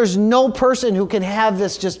out. There's no person who can have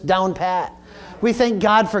this just down pat. We thank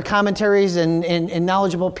God for commentaries and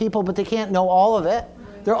knowledgeable people, but they can't know all of it.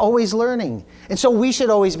 They're always learning. And so we should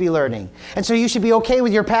always be learning. And so you should be okay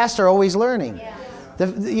with your pastor always learning.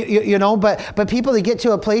 Yeah. But people that get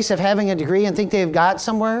to a place of having a degree and think they've got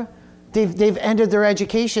somewhere, they've ended their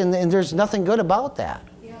education, and there's nothing good about that.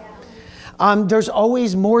 There's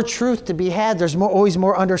always more truth to be had. There's always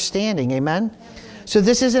more understanding. Amen? So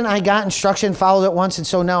this isn't I got instruction, followed it once, and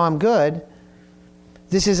so now I'm good.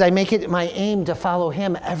 This is I make it my aim to follow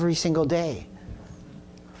Him every single day.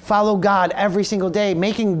 Follow God every single day.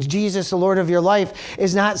 Making Jesus the Lord of your life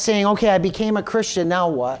is not saying, okay, I became a Christian, now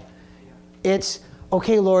what? It's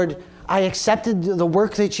okay, Lord, I accepted the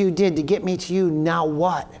work that you did to get me to you. Now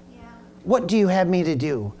what? Yeah. What do you have me to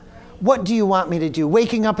do? What do you want me to do?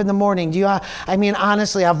 Waking up in the morning.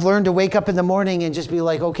 Honestly, I've learned to wake up in the morning and just be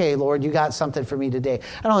like, okay, Lord, you got something for me today.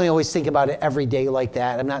 I don't always think about it every day like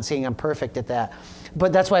that. I'm not saying I'm perfect at that.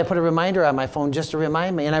 But that's why I put a reminder on my phone just to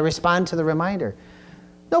remind me, and I respond to the reminder.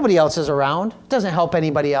 Nobody else is around. It doesn't help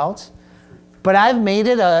anybody else. But I've made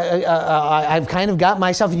it, I've kind of got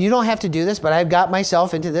myself, and you don't have to do this, but I've got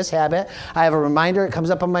myself into this habit. I have a reminder. It comes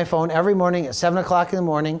up on my phone every morning at 7 o'clock in the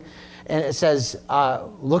morning, and it says,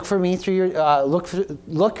 look for me through your,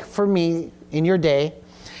 look for me in your day.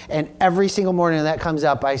 And every single morning that comes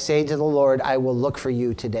up, I say to the Lord, I will look for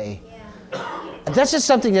you today. Yeah. That's just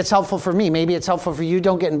something that's helpful for me. Maybe it's helpful for you.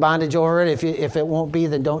 Don't get in bondage over it. If it won't be,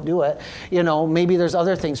 then don't do it. Maybe there's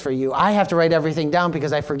other things for you. I have to write everything down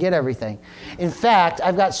because I forget everything. In fact,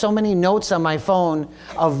 I've got so many notes on my phone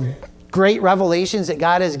of great revelations that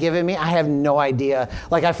God has given me. I have no idea.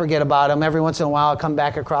 Like, I forget about them. Every once in a while, I'll come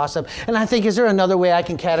back across them. And I think, is there another way I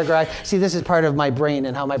can categorize? See, this is part of my brain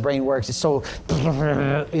and how my brain works. It's so,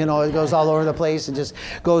 it goes all over the place and just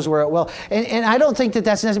goes where it will. And I don't think that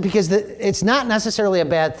that's necessary because it's not necessarily a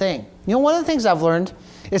bad thing. One of the things I've learned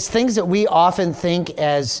is things that we often think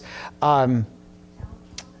as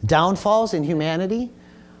downfalls in humanity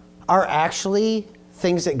are actually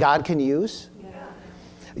things that God can use.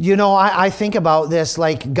 I think about this,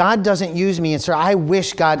 like, God doesn't use me, and so I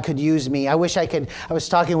wish God could use me. I wish I could. I was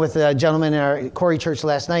talking with a gentleman in our Corey church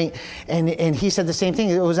last night, and he said the same thing.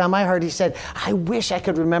 It was on my heart. He said, I wish I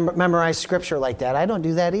could memorize scripture like that. I don't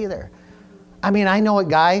do that either. I know of a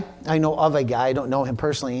guy, I don't know him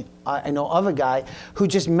personally, I know of a guy who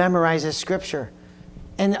just memorizes scripture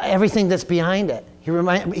and everything that's behind it. He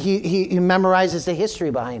memorizes the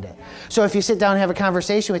history behind it. So if you sit down and have a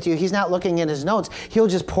conversation with you, he's not looking at his notes. He'll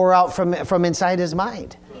just pour out from inside his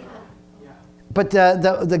mind. But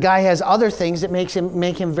the guy has other things that make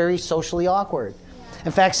him very socially awkward.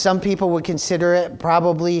 In fact, some people would consider it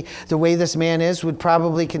probably, the way this man is, would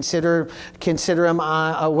probably consider him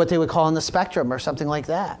what they would call on the spectrum or something like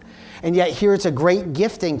that. And yet here it's a great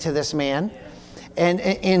gifting to this man, and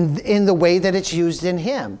in the way that it's used in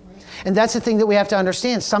him. And that's the thing that we have to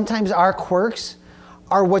understand. Sometimes our quirks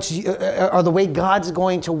are the way God's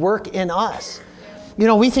going to work in us.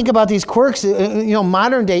 We think about these quirks,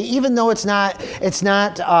 modern day, even though it's not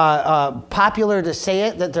popular to say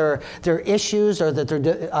it, that they're issues or that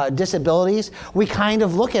they're disabilities, we kind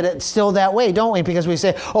of look at it still that way, don't we? Because we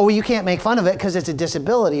say, oh, well, you can't make fun of it because it's a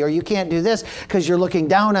disability, or you can't do this because you're looking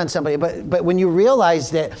down on somebody. But when you realize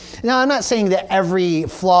that, now I'm not saying that every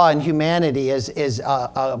flaw in humanity is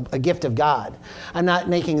a gift of God. I'm not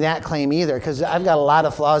making that claim either, because I've got a lot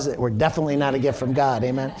of flaws that were definitely not a gift from God.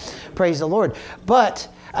 Amen. Praise the Lord.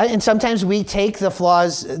 And sometimes we take the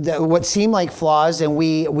flaws, what seem like flaws, and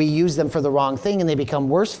we use them for the wrong thing, and they become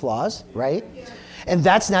worse flaws, right? And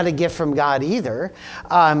that's not a gift from God either,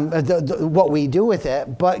 what we do with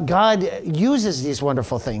it. But God uses these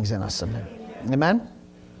wonderful things in us. Amen?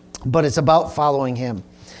 But it's about following Him.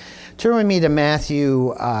 Turn with me to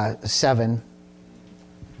Matthew 7.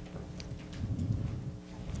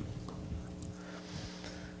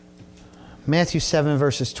 Matthew 7,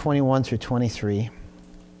 verses 21 through 23.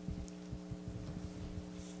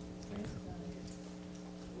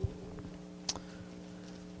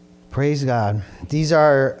 Praise God. These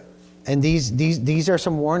are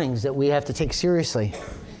some warnings that we have to take seriously.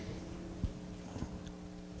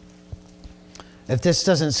 If this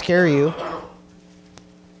doesn't scare you,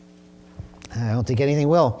 I don't think anything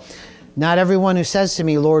will. Not everyone who says to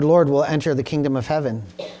me, Lord, Lord, will enter the kingdom of heaven,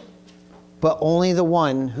 but only the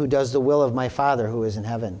one who does the will of my Father who is in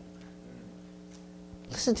heaven.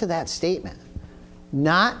 Listen to that statement.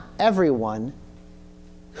 Not everyone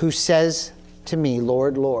who says to me,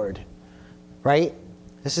 Lord, Lord. Right?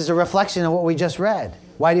 This is a reflection of what we just read.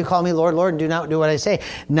 Why do you call me Lord, Lord, and do not do what I say?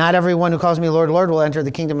 Not everyone who calls me Lord, Lord will enter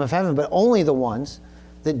the kingdom of heaven, but only the ones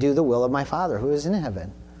that do the will of my Father who is in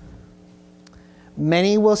heaven.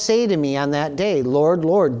 Many will say to me on that day, Lord,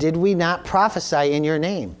 Lord, did we not prophesy in your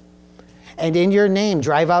name? And in your name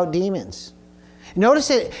drive out demons?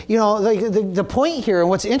 Notice it, the point here, and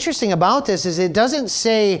what's interesting about this is it doesn't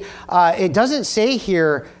say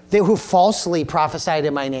here that who falsely prophesied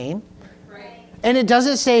in my name. Right. And it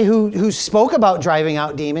doesn't say who spoke about driving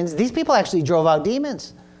out demons. These people actually drove out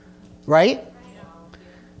demons. Right?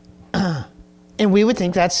 And we would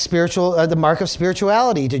think that's spiritual, the mark of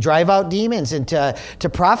spirituality, to drive out demons and to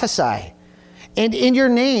prophesy. And in your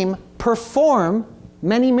name, perform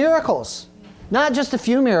many miracles. Not just a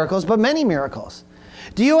few miracles, but many miracles.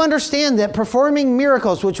 Do you understand that performing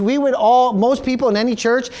miracles, which most people in any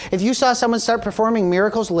church, if you saw someone start performing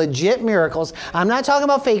miracles, legit miracles, I'm not talking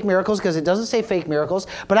about fake miracles because it doesn't say fake miracles,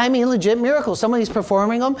 but I mean legit miracles. Somebody's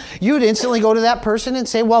performing them, you'd instantly go to that person and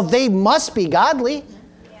say, well, they must be godly.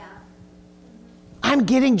 Yeah. I'm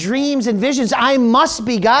getting dreams and visions. I must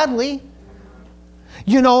be godly.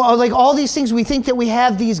 You know, like all these things, we think that we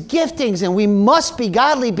have these giftings and we must be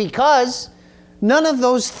godly because none of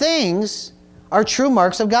those things are true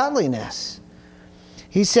marks of godliness.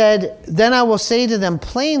 He said, then I will say to them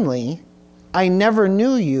plainly, I never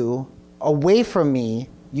knew you. Away from me,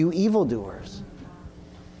 you evildoers.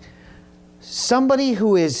 Somebody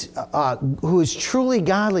who is truly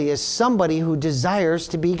godly is somebody who desires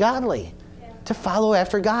to be godly, to follow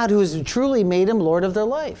after God, who has truly made him Lord of their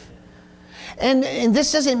life. And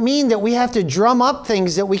this doesn't mean that we have to drum up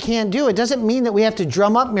things that we can't do. It doesn't mean that we have to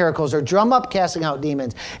drum up miracles or drum up casting out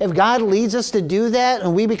demons. If God leads us to do that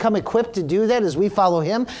and we become equipped to do that as we follow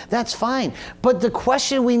him, that's fine. But the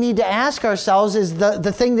question we need to ask ourselves is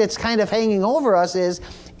the thing that's kind of hanging over us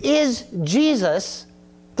is Jesus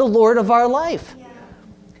the Lord of our life? Yeah.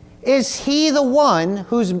 Is he the one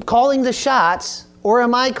who's calling the shots, or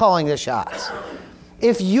am I calling the shots?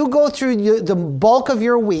 If you go through the bulk of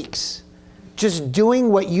your weeks just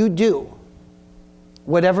doing what you do,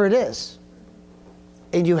 whatever it is,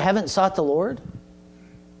 and you haven't sought the Lord,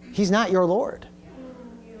 he's not your Lord.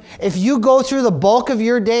 If you go through the bulk of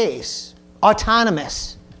your days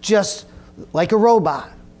autonomous, just like a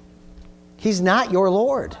robot, he's not your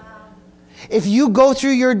Lord. If you go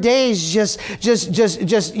through your days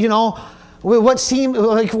just you know,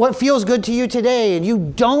 what feels good to you today, and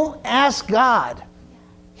you don't ask God,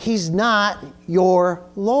 he's not your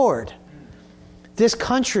Lord. This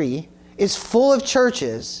country is full of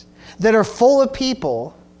churches that are full of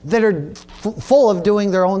people that are full of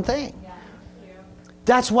doing their own thing.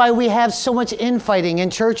 That's why we have so much infighting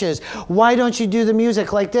in churches. Why don't you do the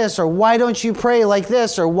music like this? Or why don't you pray like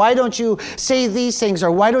this? Or why don't you say these things?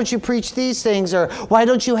 Or why don't you preach these things? Or why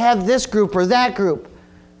don't you have this group or that group?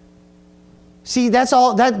 See, that's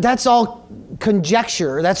all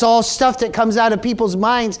conjecture. That's all stuff that comes out of people's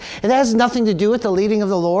minds. It has nothing to do with the leading of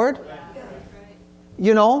the Lord.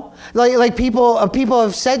 You know, like people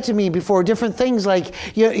have said to me before different things, like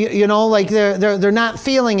you know, like they're not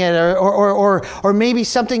feeling it, or maybe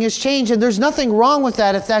something has changed, and there's nothing wrong with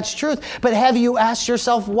that if that's truth. But have you asked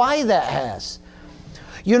yourself why that has?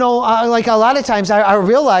 You know, like a lot of times I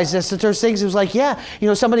realize this, that there's things. It was like, yeah, you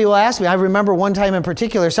know, somebody will ask me. I remember one time in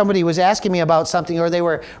particular, somebody was asking me about something, or they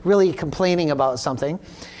were really complaining about something,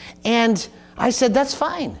 and I said, that's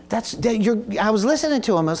fine. I was listening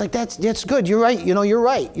to him. I was like, that's good. You're right. You know, you're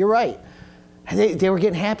right. And they were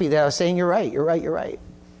getting happy that I was saying, you're right.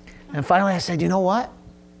 And finally I said, you know what?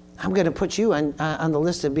 I'm going to put you on the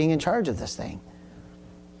list of being in charge of this thing.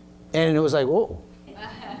 And it was like, whoa.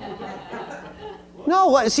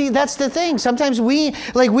 No, see, that's the thing. Sometimes we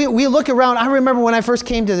look around. I remember when I first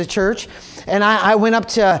came to the church, and I went up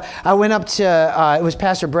to it was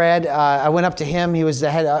Pastor Brad. I went up to him. He was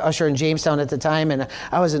the head usher in Jamestown at the time, and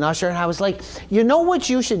I was an usher, and I was like, you know what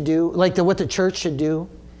you should do, like what the church should do?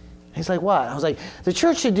 He's like, what? I was like, the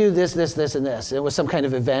church should do this, this, this, and this. It was some kind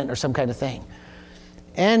of event or some kind of thing.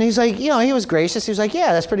 And he's like, you know, he was gracious. He was like,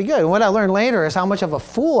 yeah, that's pretty good. And what I learned later is how much of a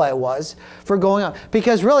fool I was for going up.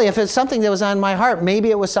 Because really, if it's something that was on my heart, maybe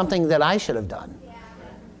it was something that I should have done. Yeah.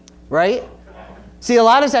 Right? See, a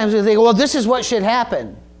lot of times we think, well, this is what should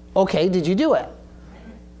happen. Okay, did you do it?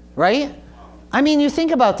 Right? I mean, you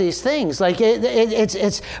think about these things. Like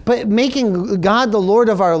but making God the Lord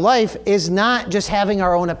of our life is not just having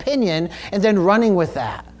our own opinion and then running with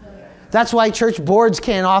that. That's why church boards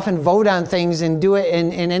can't often vote on things and do it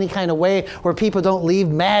in any kind of way where people don't leave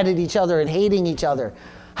mad at each other and hating each other.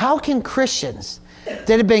 How can Christians that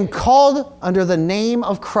have been called under the name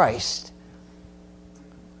of Christ,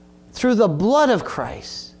 through the blood of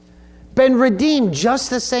Christ, been redeemed just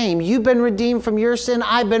the same? You've been redeemed from your sin.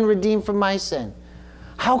 I've been redeemed from my sin.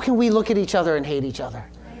 How can we look at each other and hate each other?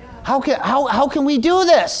 How can we do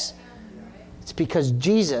this? It's because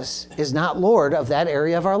Jesus is not Lord of that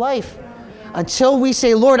area of our life. Until we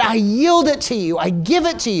say, Lord, I yield it to you. I give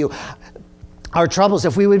it to you. Our troubles,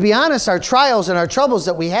 if we would be honest, our trials and our troubles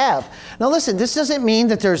that we have. Now listen, this doesn't mean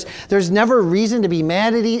that there's never reason to be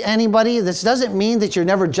mad at anybody. This doesn't mean that you're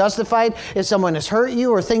never justified if someone has hurt you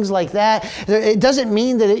or things like that. It doesn't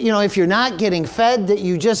mean that, if you're not getting fed, that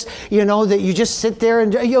you just, that you just sit there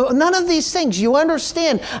and, none of these things. You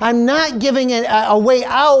understand, I'm not giving a way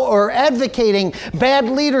out or advocating bad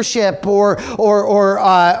leadership or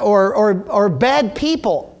bad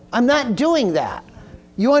people. I'm not doing that.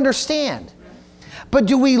 You understand. But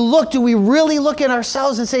do we really look at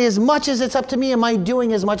ourselves and say, as much as it's up to me, am I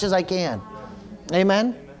doing as much as I can?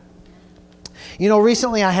 Amen? You know,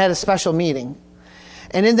 recently I had a special meeting.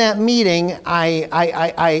 And in that meeting,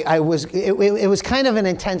 it was kind of an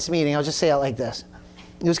intense meeting. I'll just say it like this.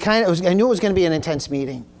 I knew it was going to be an intense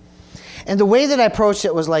meeting. And the way that I approached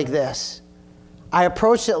it was like this. I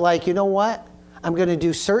approached it like, you know what? I'm going to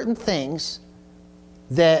do certain things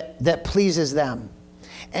that pleases them.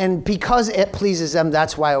 And because it pleases them,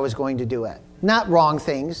 that's why I was going to do it. Not wrong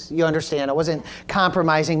things, you understand. I wasn't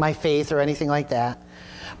compromising my faith or anything like that.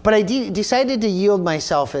 But I decided to yield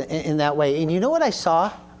myself in that way. And you know what I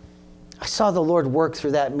saw? I saw the Lord work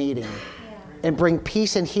through that meeting and bring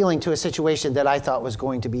peace and healing to a situation that I thought was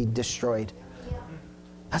going to be destroyed.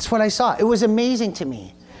 That's what I saw. It was amazing to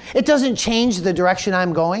me. It doesn't change the direction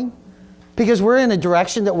I'm going, because we're in a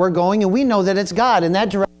direction that we're going and we know that it's God, and that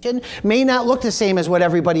direction may not look the same as what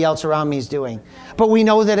everybody else around me is doing. But we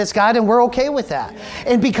know that it's God and we're okay with that.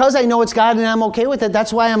 And because I know it's God and I'm okay with it,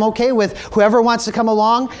 that's why I'm okay with whoever wants to come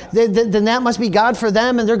along, then that must be God for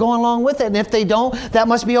them and they're going along with it. And if they don't, that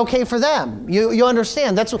must be okay for them. You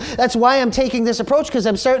understand? That's why I'm taking this approach, because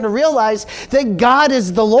I'm starting to realize that God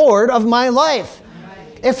is the Lord of my life.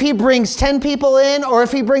 If he brings 10 people in or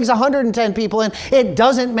if he brings 110 people in, it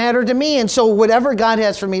doesn't matter to me. And so whatever God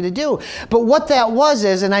has for me to do. But what that was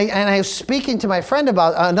is, and I was speaking to my friend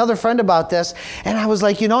another friend about this, and I was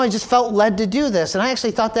like, I just felt led to do this. And I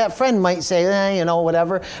actually thought that friend might say,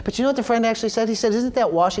 whatever. But you know what the friend actually said? He said, isn't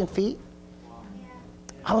that washing feet?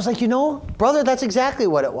 I was like, brother, that's exactly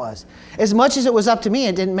what it was. As much as it was up to me,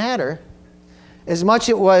 it didn't matter. As much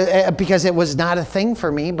it was, because it was not a thing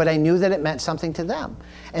for me, but I knew that it meant something to them.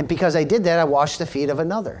 And because I did that, I washed the feet of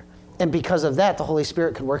another. And because of that, the Holy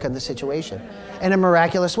Spirit could work on the situation in a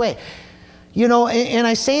miraculous way. And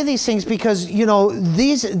I say these things because,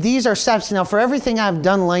 these are steps. Now, for everything I've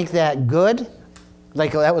done like that good,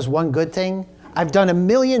 like that was one good thing, I've done a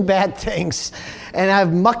million bad things, and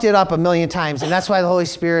I've mucked it up a million times. And that's why the Holy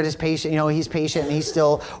Spirit is patient. He's patient, and he's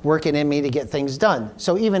still working in me to get things done.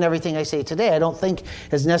 So even everything I say today, I don't think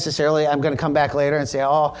is necessarily I'm going to come back later and say,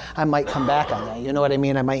 I might come back on that. You know what I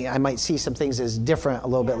mean? I might see some things as different a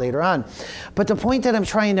little bit later on. But the point that I'm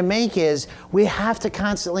trying to make is we have to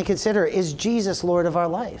constantly consider, is Jesus Lord of our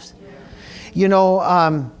lives? There's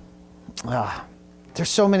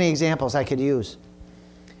so many examples I could use.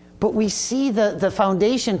 But we see the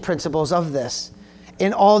foundation principles of this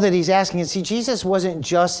in all that he's asking. And see, Jesus wasn't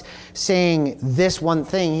just saying this one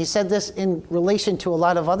thing. He said this in relation to a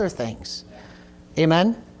lot of other things.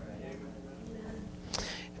 Amen?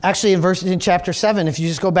 Actually, in chapter 7, if you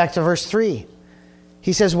just go back to verse 3,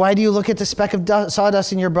 he says, why do you look at the speck of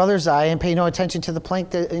sawdust in your brother's eye and pay no attention to the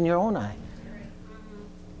plank in your own eye?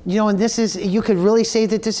 And this is, you could really say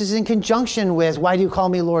that this is in conjunction with, why do you call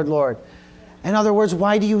me Lord, Lord? In other words,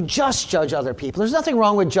 why do you just judge other people? There's nothing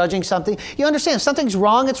wrong with judging something. You understand, if something's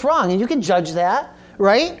wrong, it's wrong, and you can judge that,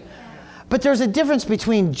 right? But there's a difference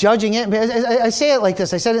between judging it. I say it like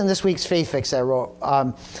this. I said it in this week's Faith Fix I wrote.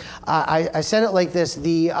 I said it like this.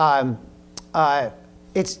 It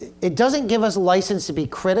doesn't give us license to be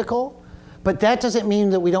critical, but that doesn't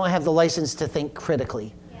mean that we don't have the license to think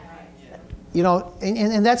critically.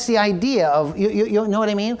 And that's the idea of, you know what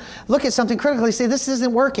I mean? Look at something critically, say, this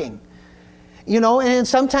isn't working. And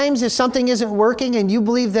sometimes if something isn't working and you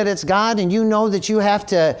believe that it's God and you know that you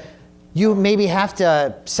maybe have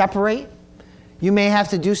to separate, you may have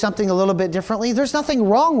to do something a little bit differently, there's nothing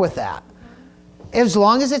wrong with that, as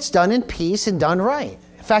long as it's done in peace and done right.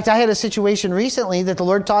 In fact, I had a situation recently that the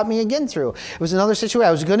Lord taught me again through. It was another situation.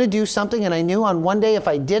 I was going to do something, and I knew on one day if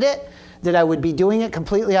I did it, that I would be doing it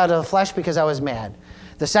completely out of the flesh because I was mad.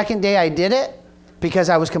 The second day I did it because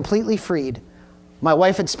I was completely freed. My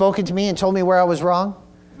wife had spoken to me and told me where I was wrong.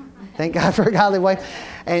 Thank God for a godly wife.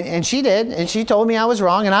 And she did, and she told me I was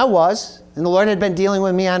wrong, and I was. And the Lord had been dealing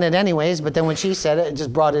with me on it anyways, but then when she said it, it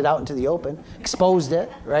just brought it out into the open, exposed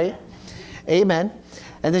it, right? Amen.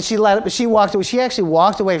 And then she walked away. She actually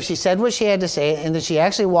walked away. She said what she had to say, and then she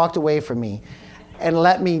actually walked away from me and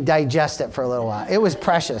let me digest it for a little while. It was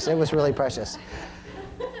precious. It was really precious.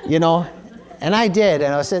 And I did,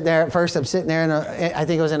 and I was sitting there at first. I'm sitting there, I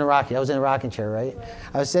think I was in a rocking chair, right?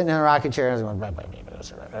 I was sitting in a rocking chair, and I was going,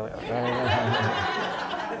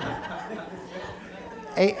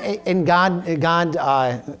 and God,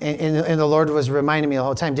 and the Lord was reminding me the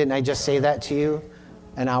whole time, didn't I just say that to you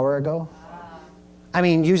an hour ago? I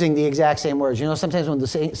mean, using the exact same words. Sometimes when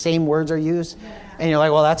the same words are used, and you're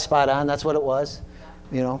like, well, that's spot on. That's what it was.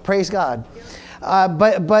 Praise God.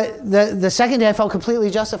 But the second day I felt completely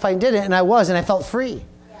justified and did it, and I felt free.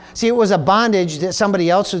 See, it was a bondage that somebody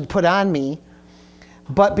else would put on me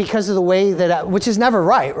but because of the way that, which is never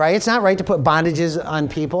right, right? It's not right to put bondages on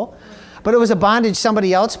people, but it was a bondage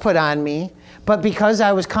somebody else put on me. But because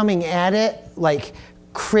I was coming at it like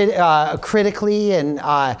critically and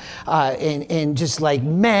just like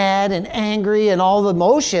mad and angry and all the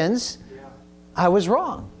emotions, I was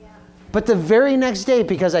wrong. But the very next day,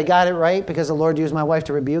 because I got it right, because the Lord used my wife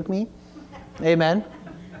to rebuke me, amen,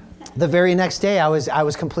 the very next day I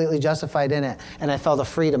was completely justified in it, and I felt a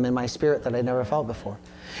freedom in my spirit that I never felt before.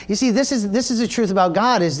 You see, this is the truth about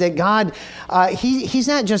God, is that God, he's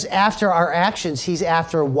not just after our actions, he's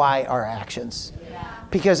after why our actions.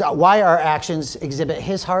 Because why our actions exhibit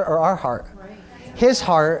his heart or our heart. His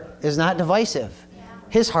heart is not divisive.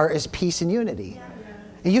 His heart is peace and unity.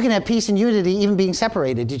 And you can have peace and unity even being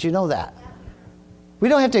separated. Did you know that? We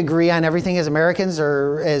don't have to agree on everything as Americans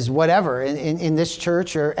or as whatever in this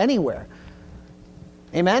church or anywhere.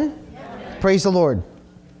 Amen? Praise the Lord.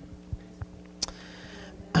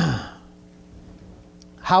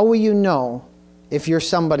 How will you know if you're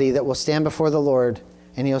somebody that will stand before the Lord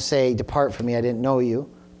and he'll say, "Depart from me, I didn't know you"?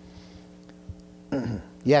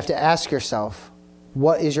 You have to ask yourself,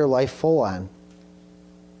 what is your life full on?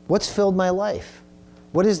 What's filled my life?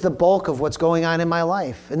 What is the bulk of what's going on in my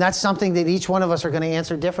life? And that's something that each one of us are going to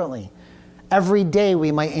answer differently. Every day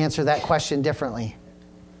we might answer that question differently.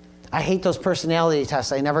 I hate those personality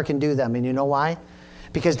tests. I never can do them. And you know why?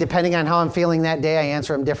 Because depending on how I'm feeling that day, I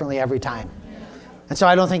answer them differently every time. And so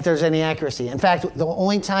I don't think there's any accuracy. In fact, the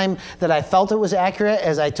only time that I felt it was accurate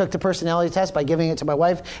is I took the personality test by giving it to my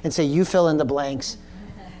wife and say, "You fill in the blanks."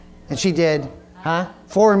 And she did,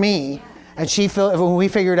 for me. And when we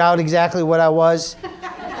figured out exactly what I was.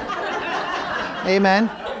 Amen.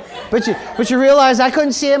 But you realize I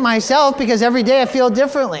couldn't see it myself because every day I feel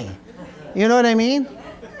differently. You know what I mean?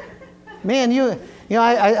 Man,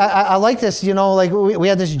 I like this, like we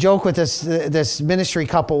had this joke with this ministry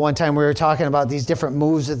couple one time. We were talking about these different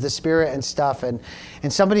moves of the Spirit and stuff. And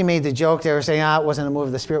somebody made the joke. They were saying, it wasn't a move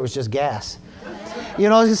of the Spirit, it was just gas.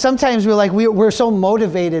 Sometimes we're so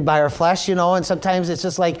motivated by our flesh, and sometimes it's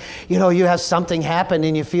just like, you have something happen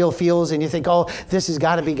and you feel feels and you think, oh, this has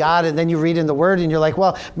got to be God. And then you read in the Word and you're like,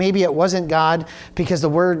 well, maybe it wasn't God because the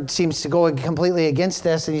Word seems to go completely against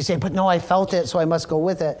this. And you say, but no, I felt it, so I must go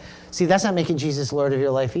with it. See, that's not making Jesus Lord of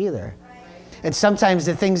your life either. And sometimes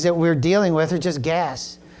the things that we're dealing with are just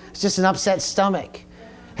gas. It's just an upset stomach.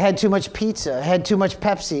 Had too much pizza, had too much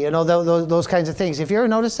Pepsi, those kinds of things. If you ever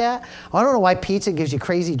noticed that, I don't know why pizza gives you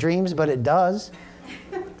crazy dreams, but it does,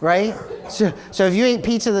 right? So if you ate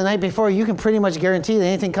pizza the night before, you can pretty much guarantee that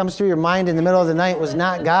anything comes through your mind in the middle of the night was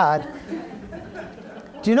not God.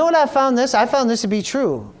 Do you know what I found this? I found this to be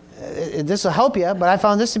true. This will help you, but I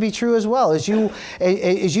found this to be true as well. As you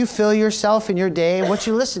fill yourself in your day, what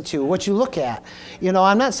you listen to, what you look at.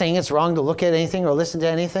 I'm not saying it's wrong to look at anything or listen to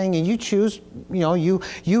anything, and you choose, you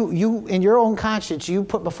in your own conscience, you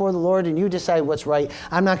put before the Lord and you decide what's right.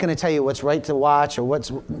 I'm not going to tell you what's right to watch or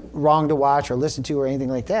what's wrong to watch or listen to or anything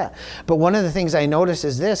like that. But one of the things I noticed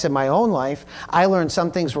is this: in my own life, I learned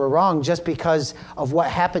some things were wrong just because of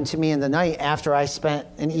what happened to me in the night after I spent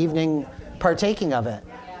an evening partaking of it.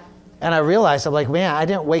 And I realized, I'm like, man, I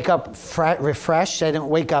didn't wake up refreshed. I didn't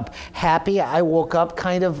wake up happy. I woke up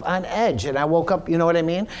kind of on edge. And I woke up, you know what I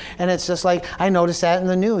mean? And it's just like, I noticed that in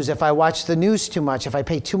the news. If I watch the news too much, if I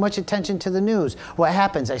pay too much attention to the news, what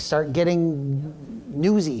happens? I start getting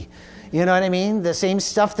newsy. You know what I mean? The same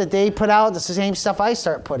stuff that they put out, it's the same stuff I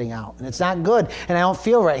start putting out. And it's not good. And I don't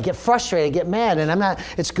feel right. I get frustrated, I get mad. And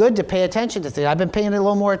it's good to pay attention to things. I've been paying a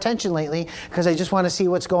little more attention lately because I just want to see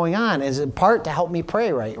what's going on. It's in part to help me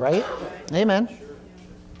pray right? Amen.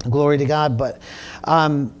 Glory to God. But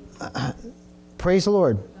praise the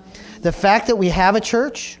Lord. The fact that we have a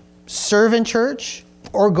church, serve in church,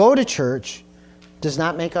 or go to church does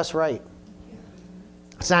not make us right.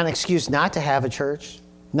 It's not an excuse not to have a church,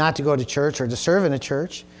 not to go to church or to serve in a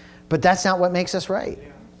church, but that's not what makes us right.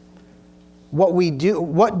 What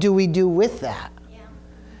do we do with that?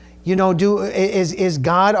 Is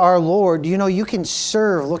God our Lord? You can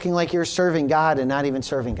serve looking like you're serving God and not even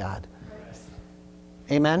serving God.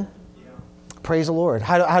 Amen? Yeah. Praise the Lord.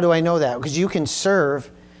 How do I know that? Because you can serve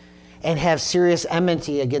and have serious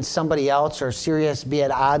enmity against somebody else or be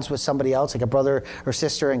at odds with somebody else, like a brother or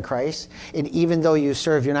sister in Christ. And even though you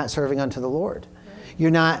serve, you're not serving unto the Lord. You're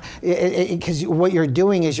not, because what you're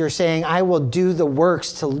doing is you're saying, I will do the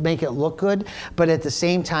works to make it look good, but at the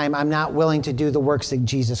same time, I'm not willing to do the works that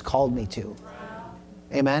Jesus called me to.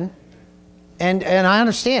 Amen? And I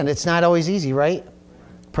understand, it's not always easy, right?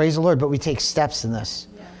 Praise the Lord, but we take steps in this.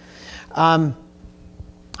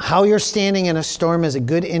 How you're standing in a storm is a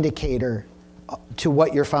good indicator to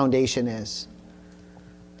what your foundation is.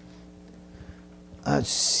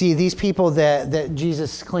 See, these people that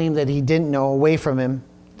Jesus claimed that he didn't know away from him,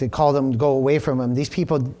 that called them to go away from him, these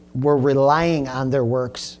people were relying on their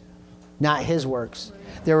works, not his works.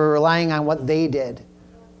 They were relying on what they did,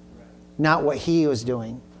 not what he was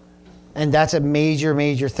doing. And that's a major,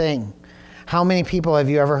 major thing. How many people have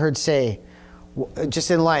you ever heard say,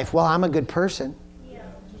 just in life, well, I'm a good person,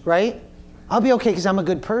 right? I'll be okay because I'm a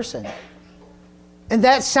good person. And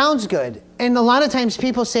that sounds good. And a lot of times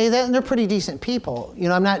people say that, and they're pretty decent people. You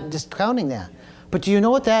know, I'm not discounting that. But do you know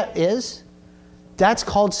what that is? That's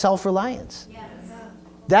called self-reliance. Yes.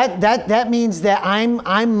 That means that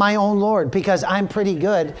I'm my own Lord because I'm pretty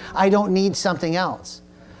good. I don't need something else.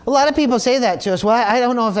 A lot of people say that to us. Well, I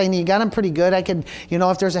don't know if I need God. I'm pretty good. I could, you know,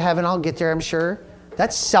 if there's a heaven, I'll get there, I'm sure.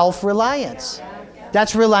 That's self-reliance.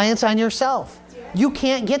 That's reliance on yourself. You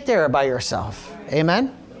can't get there by yourself.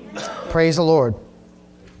 Amen? Praise the Lord.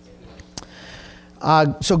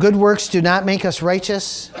 So good works do not make us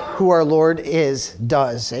righteous. Who our Lord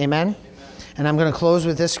does. Amen? And I'm going to close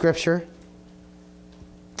with this scripture.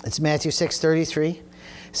 It's Matthew 6:33. It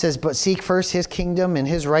says, but seek first his kingdom and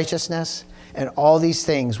his righteousness, and all these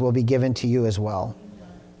things will be given to you as well.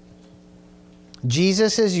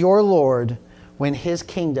 Jesus is your Lord when his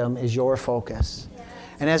kingdom is your focus.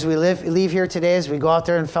 And as we leave here today, as we go out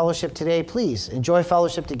there in fellowship today, please enjoy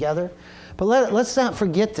fellowship together. But let's not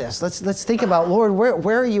forget this. Let's think about, Lord,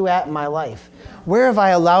 where are you at in my life? Where have I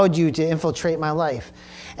allowed you to infiltrate my life?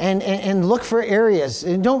 And look for areas.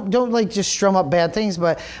 And don't like just strum up bad things,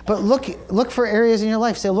 but look for areas in your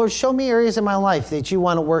life. Say, Lord, show me areas in my life that you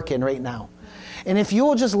want to work in right now. And if you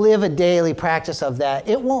will just live a daily practice of that,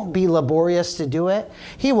 it won't be laborious to do it.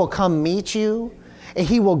 He will come meet you. And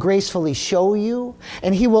he will gracefully show you,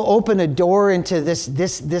 and he will open a door into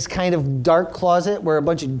this kind of dark closet where a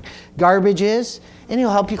bunch of garbage is, and he'll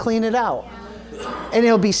help you clean it out. And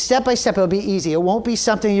it'll be step by step. It'll be easy. It won't be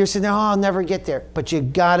something you're saying, oh, I'll never get there. But you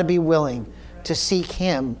got to be willing to seek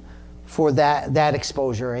him for that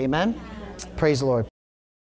exposure. Amen? Praise the Lord.